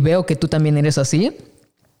abierto y veo que tú también eres así.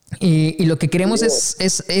 Y lo que queremos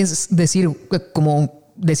es decir, como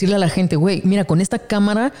decirle a la gente, güey, mira, con esta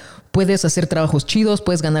cámara puedes hacer trabajos chidos,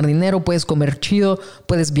 puedes ganar dinero, puedes comer chido,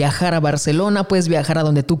 puedes viajar a Barcelona, puedes viajar a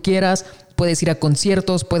donde tú quieras, puedes ir a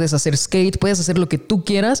conciertos, puedes hacer skate, puedes hacer lo que tú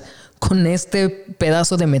quieras con este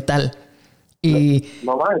pedazo de metal. Y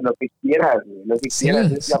mamá, lo que quieras, güey, lo que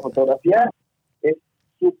quieras. La fotografía es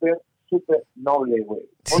súper, súper noble, güey.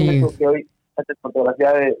 Ponle que hoy haces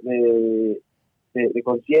fotografía de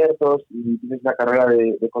conciertos y tienes una carrera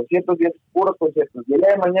de conciertos y es puros conciertos. Y el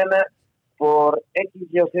día de mañana, por X,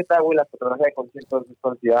 Y o Z, güey, la fotografía de conciertos es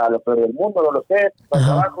considerada lo peor del mundo, no lo sé, para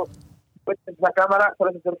trabajo. Pues en la cámara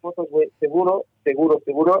puedes hacer fotos, güey, seguro,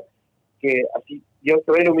 que así Dios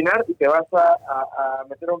te va a iluminar y te vas a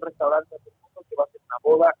meter a un restaurante, te vas a hacer una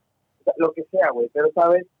boda, o sea, lo que sea, güey, pero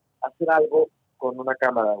sabes hacer algo con una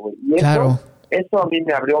cámara, güey. Y eso a mí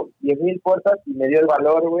me abrió 10,000 puertas y me dio el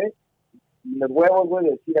valor, güey, y los huevos, güey,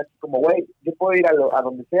 de decir así como, güey, yo puedo ir a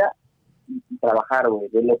donde sea y trabajar, güey,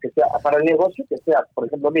 de lo que sea, para el negocio que sea. Por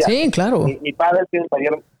ejemplo, mira, mi padre tiene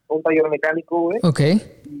un taller mecánico, güey. Okay.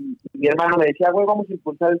 Y mi hermano me decía, güey, vamos a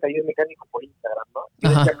impulsar el taller mecánico por Instagram, ¿no? Y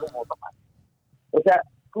yo decía como, no mames. O sea,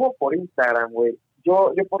 ¿cómo por Instagram, güey?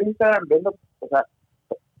 Yo por Instagram vendo, o sea,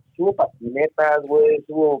 subo patinetas, güey,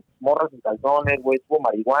 subo morras en calzones, güey, subo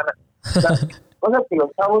marihuana. O sea, cosas que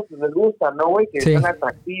los chavos les gustan, ¿no, güey? Que son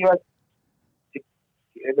atractivas.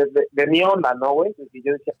 De mi onda, ¿no, güey? Y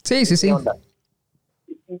yo decía, sí. Onda.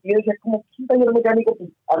 Y yo decía, como un taller mecánico,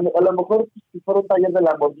 pues, a lo mejor pues, si fuera un taller de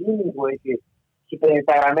Lamborghini, güey, que súper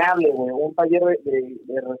instagramable, güey, un taller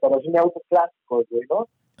de restauración de autos clásicos, güey, ¿no?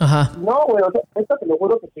 Ajá. No, güey, o sea, esto te lo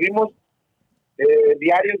juro que subimos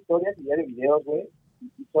diario historias y diario videos, güey,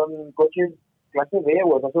 y son coches clase B,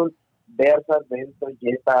 güey, o sea, son Versas, Benzo,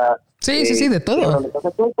 Jetta. Sí, de todo. O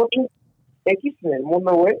sea, son coches X en el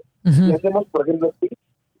mundo, güey, y hacemos, por ejemplo, tips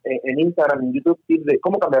en Instagram, en YouTube, tips de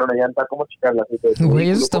cómo cambiar una llanta, cómo checar la aceite. Güey,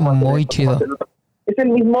 eso está muy chido. Es el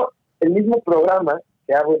mismo programa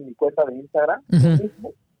que hago en mi cuenta de Instagram, el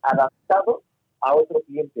mismo adaptado a otro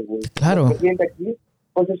cliente, güey. Claro. El cliente aquí,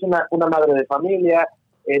 pues es una madre de familia,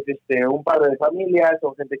 es un padre de familia,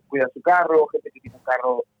 son gente que cuida su carro, gente que tiene un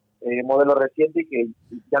carro modelo reciente y que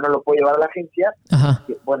ya no lo puede llevar a la agencia.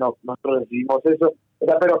 Que, bueno, nosotros decidimos eso. O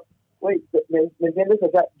sea, pero, güey, ¿me entiendes? O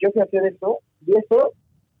sea, yo sé hacer eso y eso,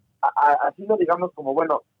 así lo digamos como,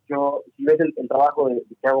 bueno, yo, si ves el trabajo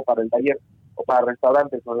que hago para el taller o para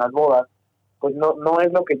restaurantes o en las bodas, pues no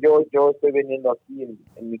es lo que yo estoy vendiendo aquí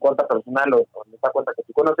en mi cuenta personal o en esta cuenta que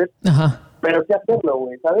tú conoces, pero sé hacerlo,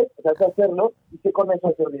 güey, ¿sabes? O sea, sé hacerlo y sé con eso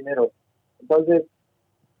hacer dinero. Entonces,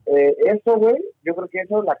 eso, güey, yo creo que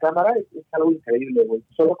eso, la cámara, es algo increíble, güey.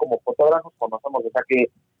 Solo como fotógrafos conocemos, o sea,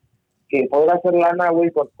 que poder hacer lana,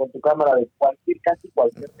 güey, con tu cámara de casi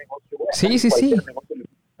cualquier negocio, güey. Sí. Negocio le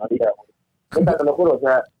gustaría, güey. Te lo juro, o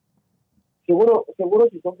sea, seguro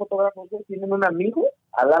si son fotógrafos, güey, tienen un amigo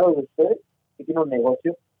al lado de ustedes que tiene un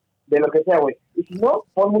negocio, de lo que sea, güey. Y si no,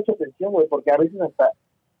 pon mucha atención, güey, porque a veces hasta,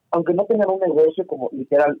 aunque no tengan un negocio como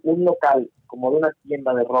literal, un local, como de una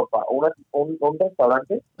tienda de ropa o un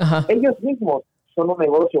restaurante, ellos mismos son un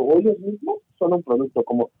negocio o ellos mismos son un producto,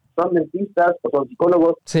 como son dentistas o son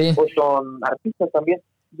psicólogos o son artistas también.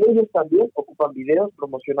 Y ellos también ocupan videos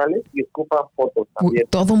promocionales y ocupan fotos también.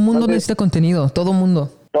 Todo el mundo necesita contenido, todo mundo.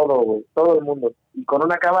 Todo, güey, todo el mundo. Y con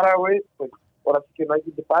una cámara, güey, pues ahora sí que no hay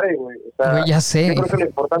quien te pare, güey. O sea, güey, ya sé. Yo creo que lo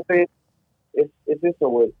importante es eso,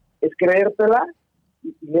 güey. Es creértela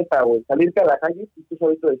y neta, güey, salirte a la calle y tú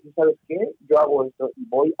solito decir, ¿sabes qué? Yo hago esto y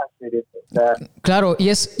voy a hacer esto. O sea, claro, y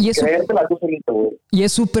es creértela tú solito, güey. Y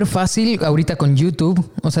es súper fácil ahorita con YouTube.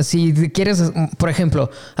 O sea, si quieres, por ejemplo,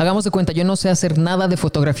 hagamos de cuenta, yo no sé hacer nada de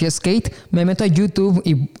fotografía skate, me meto a YouTube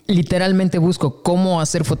y literalmente busco cómo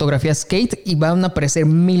hacer fotografía skate y van a aparecer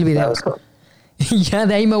 1000 videos. Y ya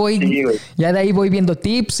de ahí ya de ahí voy viendo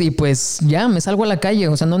tips y pues ya me salgo a la calle.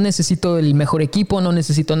 O sea, no necesito el mejor equipo, no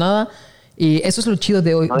necesito nada. Y eso es lo chido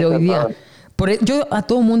de hoy día. Yo a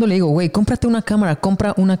todo mundo le digo, güey, compra una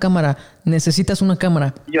cámara. necesitas una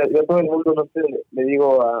cámara. Yo a todo el mundo, no sé, le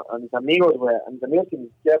digo a mis amigos, güey, a mis amigos que ni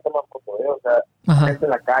siquiera toman fotos, o sea, gente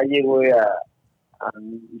en la calle, güey, a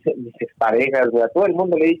mis exparejas, güey, a todo el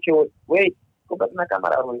mundo le he dicho, güey, cómprate una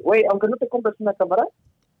cámara, güey, aunque no te compres una cámara,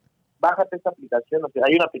 bájate esta aplicación, o sea,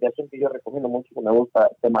 hay una aplicación que yo recomiendo mucho, que me gusta,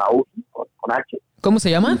 se llama Uji, con H. ¿Cómo se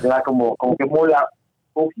llama? Y te da como que emula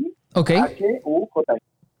Uji, Ok. H-U-J.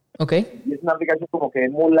 Ok. Y es una aplicación como que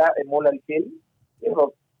emula el film,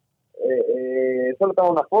 pero solo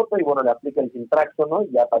toma una foto y bueno, le aplica el Fintraxo, ¿no?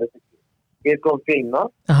 Y ya parece que es con film,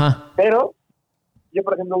 ¿no? Ajá. Pero yo,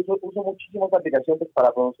 por ejemplo, uso muchísimas aplicaciones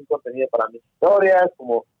para producir contenido para mis historias,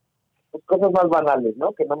 como pues, cosas más banales,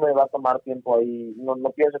 ¿no? Que no me va a tomar tiempo ahí, no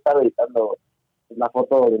pienso estar editando la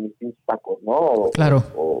foto de mis pinches tacos, ¿no? Claro.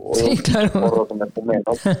 Sí, claro. Porro que me fumé,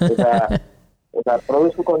 ¿no? O sea,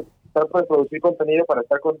 trato de producir contenido para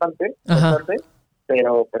estar constante,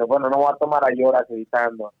 pero bueno, no voy a tomar ahí horas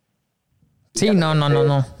editando. Sí, no.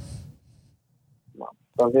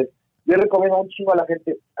 Entonces, yo recomiendo un chingo a la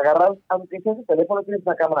gente agarrar, aunque sea su teléfono, tienes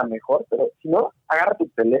una cámara mejor, pero si no, agarra tu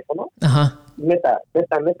teléfono, neta,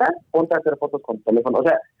 ponte a hacer fotos con tu teléfono. O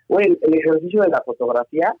sea, güey, el ejercicio de la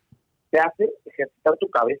fotografía te hace ejercitar tu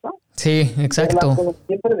cabeza. Sí, exacto.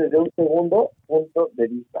 Siempre desde un segundo punto de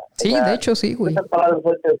vista. Sí, o sea, de hecho, sí, güey. Estás parado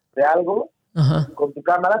frente de algo, y con tu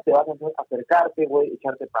cámara te vas a acercarte, güey,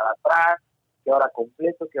 echarte para atrás, que ahora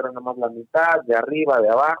completo, que ahora nada más la mitad, de arriba, de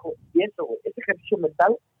abajo, y eso, güey, ese ejercicio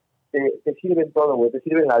mental te sirve en todo, güey, te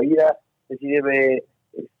sirve en la vida, te sirve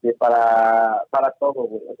para todo,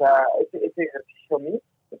 güey. O sea, ese ejercicio a mí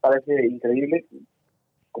me parece increíble.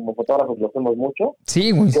 Como fotógrafos lo hacemos mucho.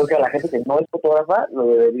 Sí, güey. Creo que a la gente que no es fotógrafa lo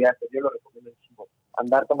debería hacer. Yo lo recomiendo muchísimo.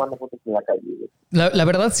 Andar tomando fotos en la calle, güey. La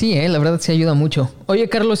verdad sí, la verdad sí ayuda mucho. Oye,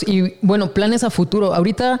 Carlos, y bueno, planes a futuro.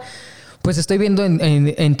 Ahorita, pues estoy viendo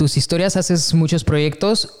en tus historias, haces muchos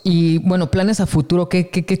proyectos. Y bueno, planes a futuro.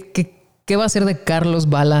 ¿Qué va a ser de Carlos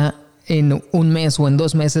Bala en un mes o en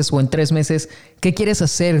 2 meses o en 3 meses? ¿Qué quieres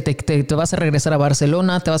hacer? ¿Te vas a regresar a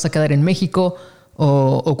Barcelona? ¿Te vas a quedar en México?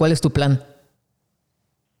 ¿O cuál es tu plan?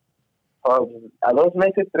 A 2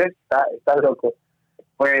 meses, 3, está loco.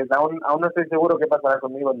 Pues aún no estoy seguro qué pasará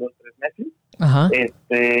conmigo en 2, 3 meses. Ajá.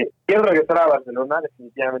 Quiero regresar a Barcelona,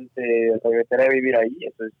 definitivamente regresaré a vivir ahí,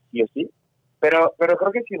 eso es sí o sí. Pero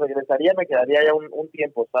creo que si regresaría me quedaría ya un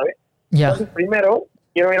tiempo, ¿sabes? Ya. Entonces primero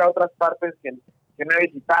quiero ir a otras partes que no he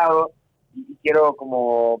visitado y quiero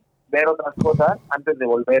como ver otras cosas antes de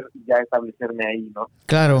volver ya a establecerme ahí, ¿no?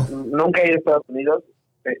 Claro. Nunca he ido a Estados Unidos.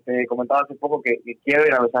 Te comentaba hace poco que quiero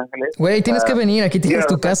ir a Los Ángeles. Güey, tienes que venir, aquí tienes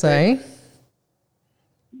tu casa, ¿eh?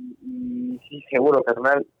 Y sí, seguro,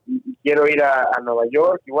 carnal. Y quiero ir a Nueva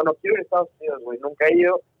York. Y bueno, quiero ir a Estados Unidos, güey. Nunca he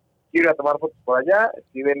ido. Quiero ir a tomar fotos por allá.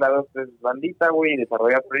 Escribir las 2, 3 banditas, güey, y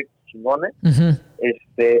desarrollar proyectos chingones. Uh-huh.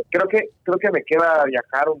 Creo que me queda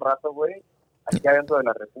viajar un rato, güey. Aquí adentro de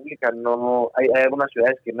la República no hay algunas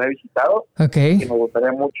ciudades que no he visitado. Okay. Y me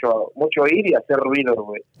gustaría mucho ir y hacer ruido,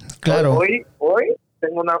 güey. Claro. Hoy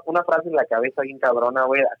tengo una frase en la cabeza bien cabrona,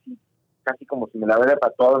 güey, así casi como si me la hubiera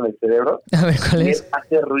tatuado en el cerebro. A ver, ¿cuál es?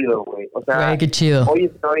 Hacer ruido, güey. O sea, güey, qué chido. Hoy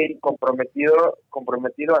estoy comprometido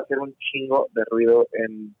a hacer un chingo de ruido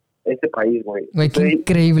en este país, güey. Güey, qué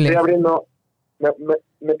increíble. Estoy abriendo,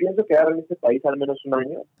 me pienso quedar en este país al menos un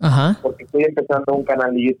año. Ajá. Porque estoy empezando un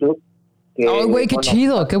canal de YouTube. Güey, qué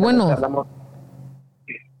chido, qué bueno.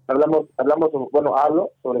 Hablo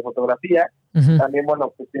sobre fotografía. Uh-huh. También,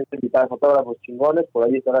 bueno, pues tienes que invitar a fotógrafos chingones, por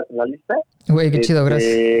ahí estarás en la lista. Güey, qué chido,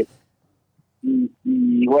 gracias.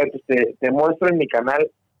 Y güey, pues te muestro en mi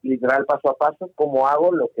canal, literal, paso a paso, cómo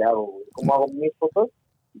hago lo que hago, güey. Cómo hago mis fotos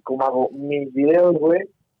y cómo hago mis videos, güey.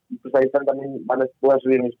 Y pues ahí están también, voy a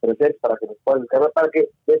subir mis presets para que los puedas descargar, para que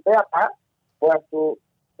desde acá puedas tú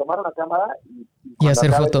tomar una cámara y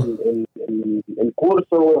hacer foto. El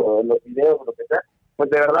curso, güey, o los videos, o lo que sea, pues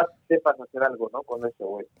de verdad sepas hacer algo, ¿no? Con eso,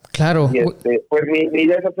 güey. Claro. Y pues mi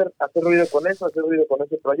idea es hacer ruido con eso, hacer ruido con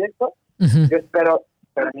ese proyecto. Uh-huh. Yo espero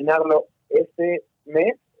terminarlo este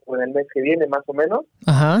mes, o en el mes que viene más o menos.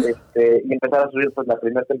 Ajá. Y empezar a subir pues la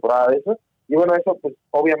primera temporada de eso. Y bueno, eso pues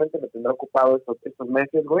obviamente me tendrá ocupado estos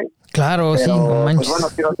meses, güey. Claro, pero, sí, no manches. Pues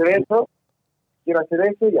bueno, quiero hacer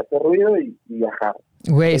eso y hacer ruido y viajar.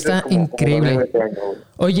 Güey, está increíble.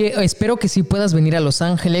 Oye, espero que sí puedas venir a Los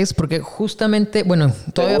Ángeles porque justamente, bueno,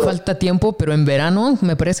 todavía falta tiempo, pero en verano,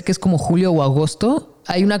 me parece que es como julio o agosto,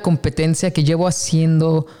 hay una competencia que llevo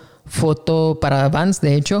haciendo foto para Vans,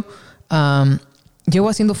 de hecho. Llevo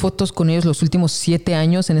haciendo fotos con ellos los últimos 7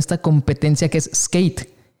 años en esta competencia que es skate.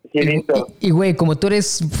 Y güey, como tú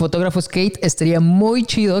eres fotógrafo skate, estaría muy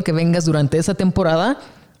chido que vengas durante esa temporada.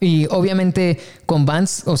 Y obviamente con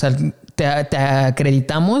Vans, o sea, te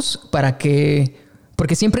acreditamos para que...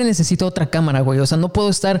 Porque siempre necesito otra cámara, güey. O sea, no puedo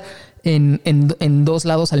estar en dos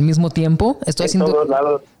lados al mismo tiempo. Estoy haciendo... En todos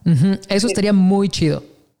lados. Eso estaría muy chido.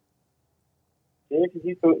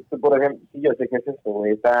 Sí, tú, por ejemplo, sí, yo sé que es eso,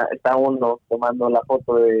 güey. Está uno tomando la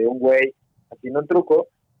foto de un güey haciendo un truco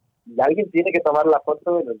y alguien tiene que tomar la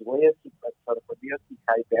foto de los güeyes sorprendidos y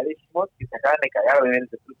hypeadísimos que se acaban de cagar de ver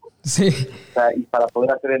ese truco. Sí. O sea, y para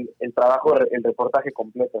poder hacer el trabajo, el reportaje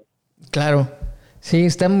completo. Claro. Sí,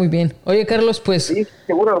 está muy bien. Oye, Carlos, pues... Sí,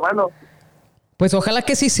 seguro, hermano. Pues ojalá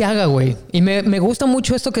que sí se haga, güey. Y me gusta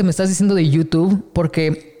mucho esto que me estás diciendo de YouTube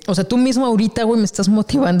porque, o sea, tú mismo ahorita, güey, me estás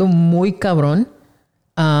motivando muy cabrón.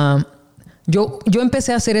 Yo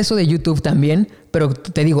empecé a hacer eso de YouTube también, pero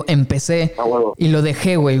te digo, empecé y lo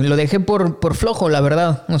dejé, güey. Lo dejé por flojo, la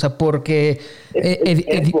verdad. O sea, porque...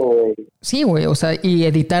 sí, güey. O sea, y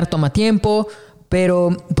editar toma tiempo, pero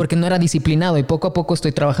porque no era disciplinado y poco a poco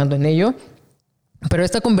estoy trabajando en ello. Pero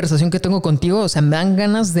esta conversación que tengo contigo, o sea, me dan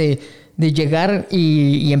ganas de llegar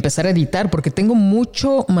y empezar a editar porque tengo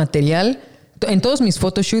mucho material. En todos mis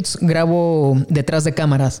photoshoots grabo detrás de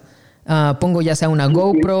cámaras. Pongo ya sea una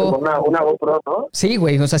GoPro. Una GoPro, ¿no? Sí,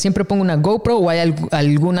 güey. O sea, siempre pongo una GoPro o hay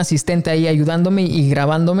algún asistente ahí ayudándome y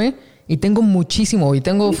grabándome. Y tengo muchísimo. Y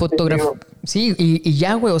tengo fotografía. Sí, y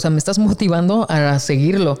ya, güey. O sea, me estás motivando a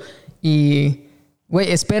seguirlo. Y,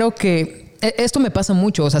 güey, espero que... Esto me pasa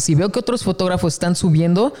mucho, o sea, si veo que otros fotógrafos están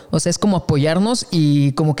subiendo, o sea, es como apoyarnos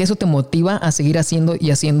y como que eso te motiva a seguir haciendo y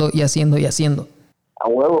haciendo y haciendo y haciendo. A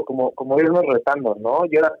huevo, como irnos retando, ¿no?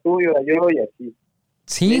 Yo era tú, yo era yo y así.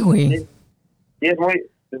 Sí, güey. Sí, es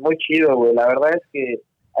muy chido, güey. La verdad es que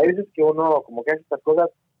hay veces que uno como que hace estas cosas,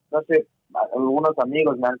 no sé, algunos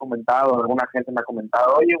amigos me han comentado, alguna gente me ha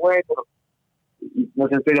comentado, oye, güey, pero no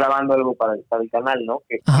sé, estoy grabando algo para el canal, ¿no?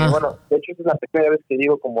 Que bueno, de hecho esa es la primera vez que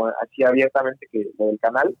digo como así abiertamente que lo del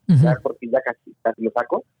canal, ya porque ya casi lo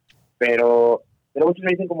saco, pero muchos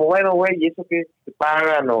me dicen como, bueno, güey, ¿y eso qué te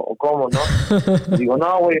pagan o cómo, no? Y digo,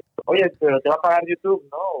 no, güey, oye, pero te va a pagar YouTube,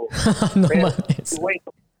 ¿no? No pero, mames. güey,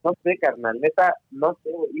 no sé, carnal, neta, no sé,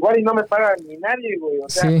 güey. Igual y no me pagan ni nadie, güey, o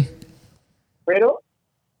sea, sí. Pero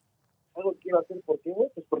algo quiero hacer, ¿por qué, güey?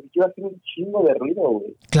 Pues porque quiero hacer un chingo de ruido,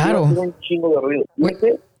 güey. Claro. Quiero hacer un chingo de ruido. Y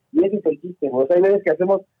ese es el chiste, güey. O sea, hay veces que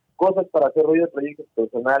hacemos cosas para hacer ruido, proyectos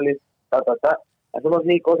personales, hacemos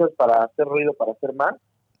mil cosas para hacer ruido, para hacer más.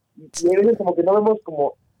 Y hay veces como que no vemos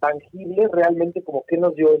como tangible realmente como qué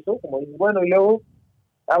nos dio eso. Como dices, bueno, y luego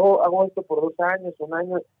hago esto por 2 años, 1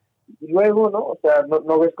 año, y luego, ¿no? O sea,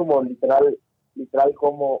 no ves como literal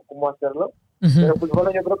cómo hacerlo. Pero pues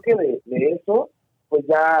bueno, yo creo que de eso pues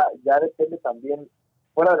ya depende también,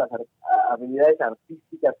 fuera de las habilidades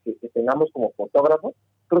artísticas que tengamos como fotógrafos,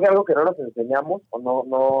 creo que algo que no nos enseñamos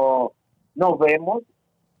o no vemos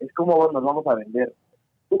es cómo nos vamos a vender.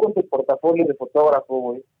 Tú con tu portafolio de fotógrafo,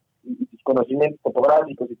 güey, y tus conocimientos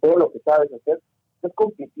fotográficos y todo lo que sabes hacer, estás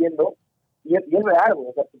compitiendo y es real, güey.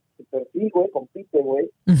 O sea, tu perfil, güey, compite, güey,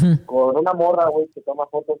 con una morra, güey, que toma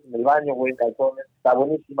fotos en el baño, güey, en calzones, está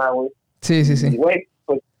buenísima, güey. Sí. Y, güey,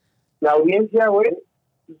 pues la audiencia, güey,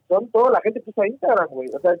 son toda la gente que usa Instagram, güey.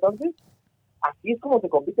 O sea, entonces, así es como se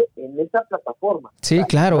compite en esa plataforma. Sí, o sea,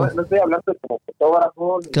 claro. No estoy hablando como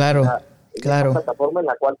fotógrafo. Claro, claro. Esa plataforma en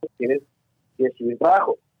la cual tú quieres subir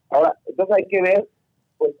trabajo. Ahora, entonces hay que ver,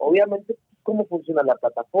 pues, obviamente, cómo funciona la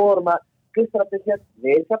plataforma, qué estrategias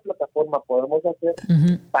de esa plataforma podemos hacer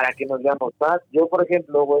para que nos veamos más. Yo, por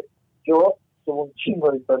ejemplo, güey, yo subo un chingo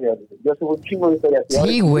de historias.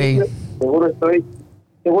 Sí, güey.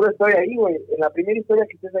 Seguro estoy ahí, güey, en la primera historia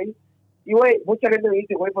que estés ahí. Y, güey, mucha gente me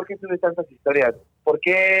dice, güey, ¿por qué subes tantas historias? ¿Por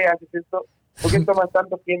qué haces esto? ¿Por qué tomas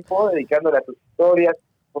tanto tiempo dedicándole a tus historias?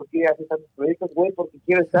 ¿Por qué haces tantos proyectos, güey? Porque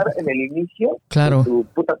quiero estar en el inicio de tu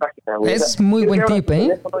puta página, güey. Es muy buen tip,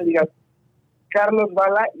 ¿eh? Y digas, Carlos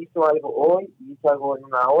Bala hizo algo hoy, hizo algo en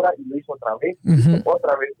 1 hora y lo hizo otra vez,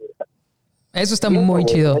 otra vez, güey. Eso está muy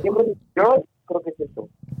chido. Yo creo que es eso.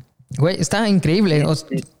 Güey, está increíble.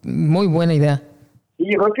 Sí. Muy buena idea. Sí,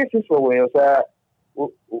 yo creo que es eso, güey. O sea,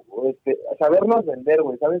 sabernos vender,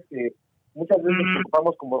 güey. Sabes que muchas veces nos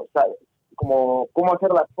preocupamos como cómo hacer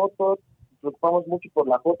las fotos, nos preocupamos mucho por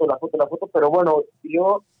la foto, pero bueno, o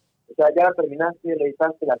sea, ya la terminaste, la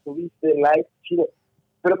editaste, la subiste, like, chido.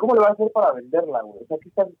 Pero ¿cómo le vas a hacer para venderla, güey? O sea,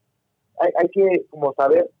 aquí hay que como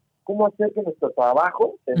saber cómo hacer que nuestro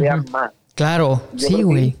trabajo se vea más. Claro, sí,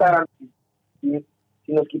 güey.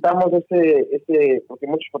 Si nos quitamos ese, porque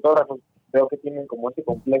muchos fotógrafos veo que tienen como ese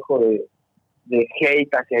complejo de hate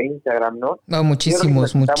hacia Instagram, ¿no? No,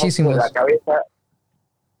 muchísimos. De la cabeza,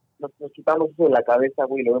 nos quitamos eso de la cabeza,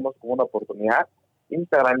 güey, y lo vemos como una oportunidad.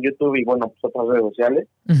 Instagram, YouTube y, bueno, pues otras redes sociales.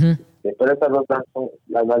 Pero estas dos son,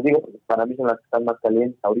 las digo porque para mí son las que están más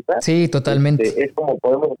calientes ahorita. Sí, totalmente. Es como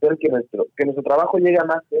podemos hacer que nuestro trabajo llegue a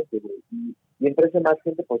más gente, güey, y entre ese más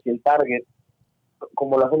gente, pues si el target,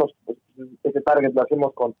 como lo hacemos, pues, ese target lo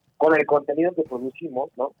hacemos con el contenido que producimos,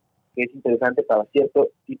 ¿no? Que es interesante para cierto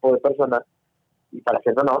tipo de personas y para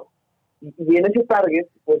cierto no. Y en ese target,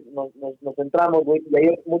 pues nos centramos, güey, y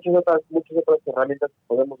hay muchas otras herramientas que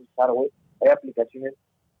podemos usar, güey. Hay aplicaciones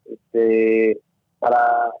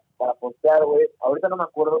para postear, güey. Ahorita no me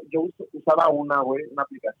acuerdo, yo usaba una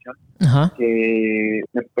aplicación Ajá. que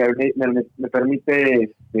me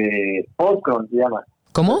permite, Postcron se llama.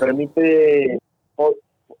 ¿Cómo? Me permite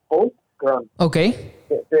Postcron. Ok.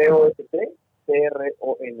 Postcron.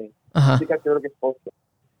 Ajá. Creo que es Postcron.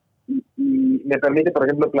 Y me permite, por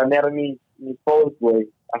ejemplo, planear mis posts, güey,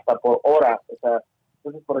 hasta por hora. O sea,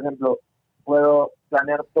 entonces, por ejemplo, puedo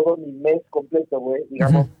planear todo mi mes completo, güey.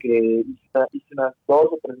 Digamos que hice unas 2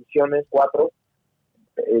 o 3 sesiones, 4,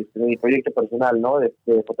 de mi proyecto personal, ¿no? De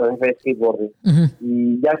fotografía de skateboarding.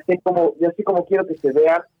 Y ya sé cómo quiero que se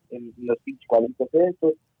vea en los pinches cuadritos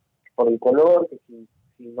estos, por el color, que sin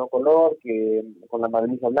no color, que con la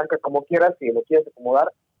madriza blanca, como quieras, que lo quieras acomodar,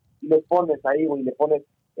 y le pones ahí, güey, le pones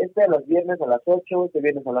a los viernes a las 8,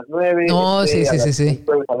 viernes a las 9, no, sí. a las 9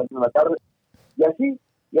 a las 1 de la tarde, y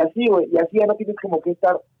así, güey, y así ya no tienes como que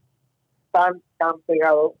estar tan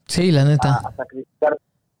pegado. Sí, la neta. A sacrificar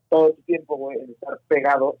todo tu tiempo, güey, en estar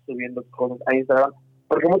pegado subiendo cosas a Instagram,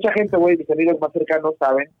 porque mucha gente, güey, mis amigos más cercanos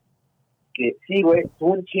saben que sí, güey,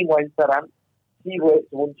 subo un chingo a Instagram, sí, güey,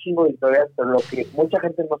 subo un chingo de historias, pero lo que mucha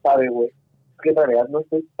gente no sabe, güey, es que en realidad no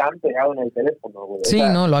estoy tan pegado en el teléfono, güey. Sí, o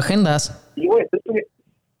sea, no, lo agendas. Sí, güey,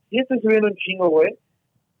 estoy subiendo un chingo, güey,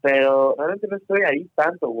 pero realmente no estoy ahí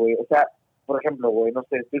tanto, güey. O sea, por ejemplo, güey, no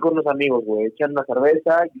sé, estoy con unos amigos, güey, echando una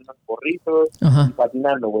cerveza y unos porritos y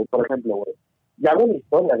patinando, güey, por ejemplo, güey. Y hago una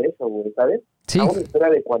historia de eso, güey, ¿sabes? Sí. Hago una historia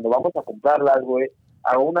de cuando vamos a comprarlas, güey.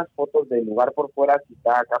 Hago unas fotos del lugar por fuera, si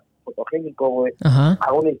está acá fotogénico, güey.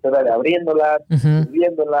 Hago una historia de abriéndolas,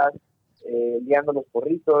 viéndolas, liando los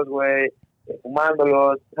porritos, güey,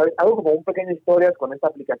 fumándolos, ¿sabes? Hago como un pequeño historias con esta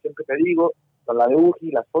aplicación que te digo, con la de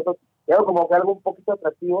Uji, las fotos, y hago como que algo un poquito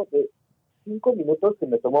atractivo de 5 minutos que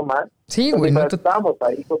me tomó más. Sí, güey. No estábamos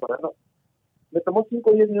ahí cotorreando. Me tomó 5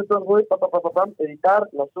 o 10 minutos, güey, editar,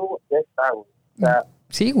 lo subo, ya está, güey. O sea,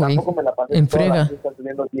 sí, güey. Tampoco me la pasé en frega. Están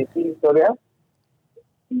subiendo 10,000 historias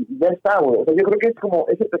y ya está, güey. O sea, yo creo que es como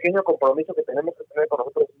ese pequeño compromiso que tenemos que tener con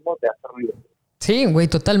nosotros mismos de hacer ruido. Sí, güey,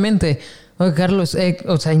 totalmente. Oye, Carlos,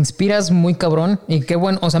 o sea, inspiras muy cabrón y qué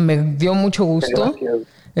bueno, o sea, me dio mucho gusto. Gracias.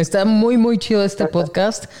 Está muy, muy chido este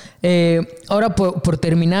podcast. Ahora, por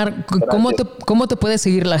terminar, ¿cómo te puede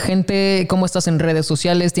seguir la gente? ¿Cómo estás en redes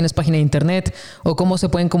sociales? ¿Tienes página de internet? ¿O cómo se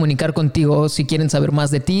pueden comunicar contigo si quieren saber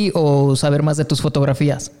más de ti o saber más de tus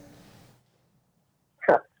fotografías?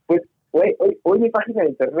 Pues, güey, hoy mi página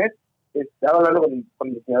de internet, estaba hablando con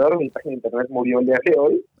el diseñador, mi página de internet murió el día de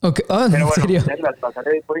hoy. Okay. Oh, pero ¿en serio? Bueno, las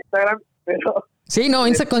pasaré por Instagram, pero... Sí, no,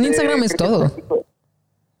 con Instagram es todo.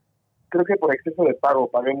 Creo que por exceso de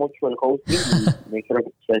pago pagué mucho el hosting y me dijeron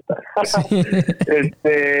que ya está. Sí.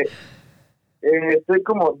 Estoy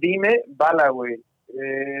como Dime Bala, güey.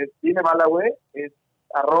 Dime Bala, güey, es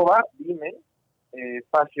 @dime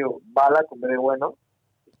espacio Bala con B de bueno,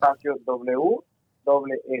 espacio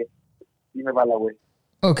W-E. Dime Bala, güey.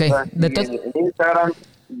 Ok. En Instagram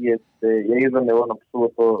y ahí es donde, bueno, subo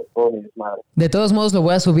todo mi desmadre. De todos modos, lo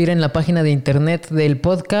voy a subir en la página de internet del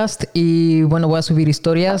podcast y, bueno, voy a subir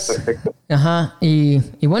historias. Perfecto. Ajá. Y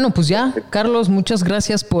bueno, pues ya, Carlos, muchas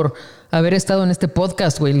gracias por haber estado en este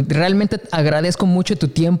podcast, güey. Realmente agradezco mucho tu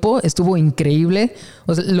tiempo. Estuvo increíble.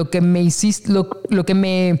 O sea, lo que me hiciste, lo que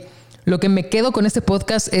me quedo con este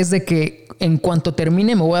podcast es de que en cuanto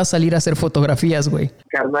termine me voy a salir a hacer fotografías, güey.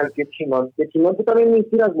 Carnal, qué chingón. Tú también me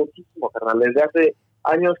inspiras muchísimo, carnal. Desde hace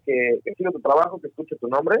años que sigo tu trabajo, que escucho tu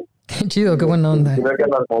nombre. Qué chido, qué buena onda. Y ver que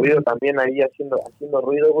andas movido también ahí haciendo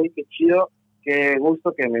ruido, güey. Qué chido. Qué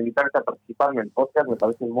gusto que me invitaste a participar en el podcast. Me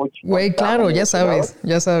parece muy chido. Güey, claro, ya sabes.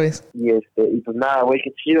 Y pues nada, güey,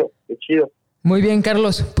 qué chido. Muy bien,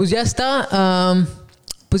 Carlos. Pues ya está.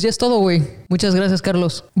 Pues ya es todo, güey. Muchas gracias,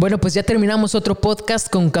 Carlos. Bueno, pues ya terminamos otro podcast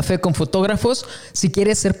con Café con Fotógrafos. Si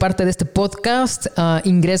quieres ser parte de este podcast,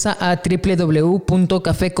 ingresa a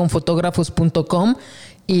www.cafeconfotógrafos.com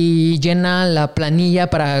y llena la planilla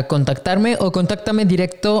para contactarme o contáctame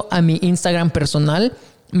directo a mi Instagram personal.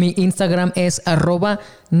 Mi Instagram es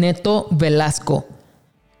 @netovelasco.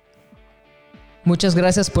 Muchas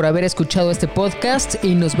gracias por haber escuchado este podcast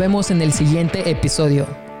y nos vemos en el siguiente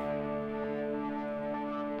episodio.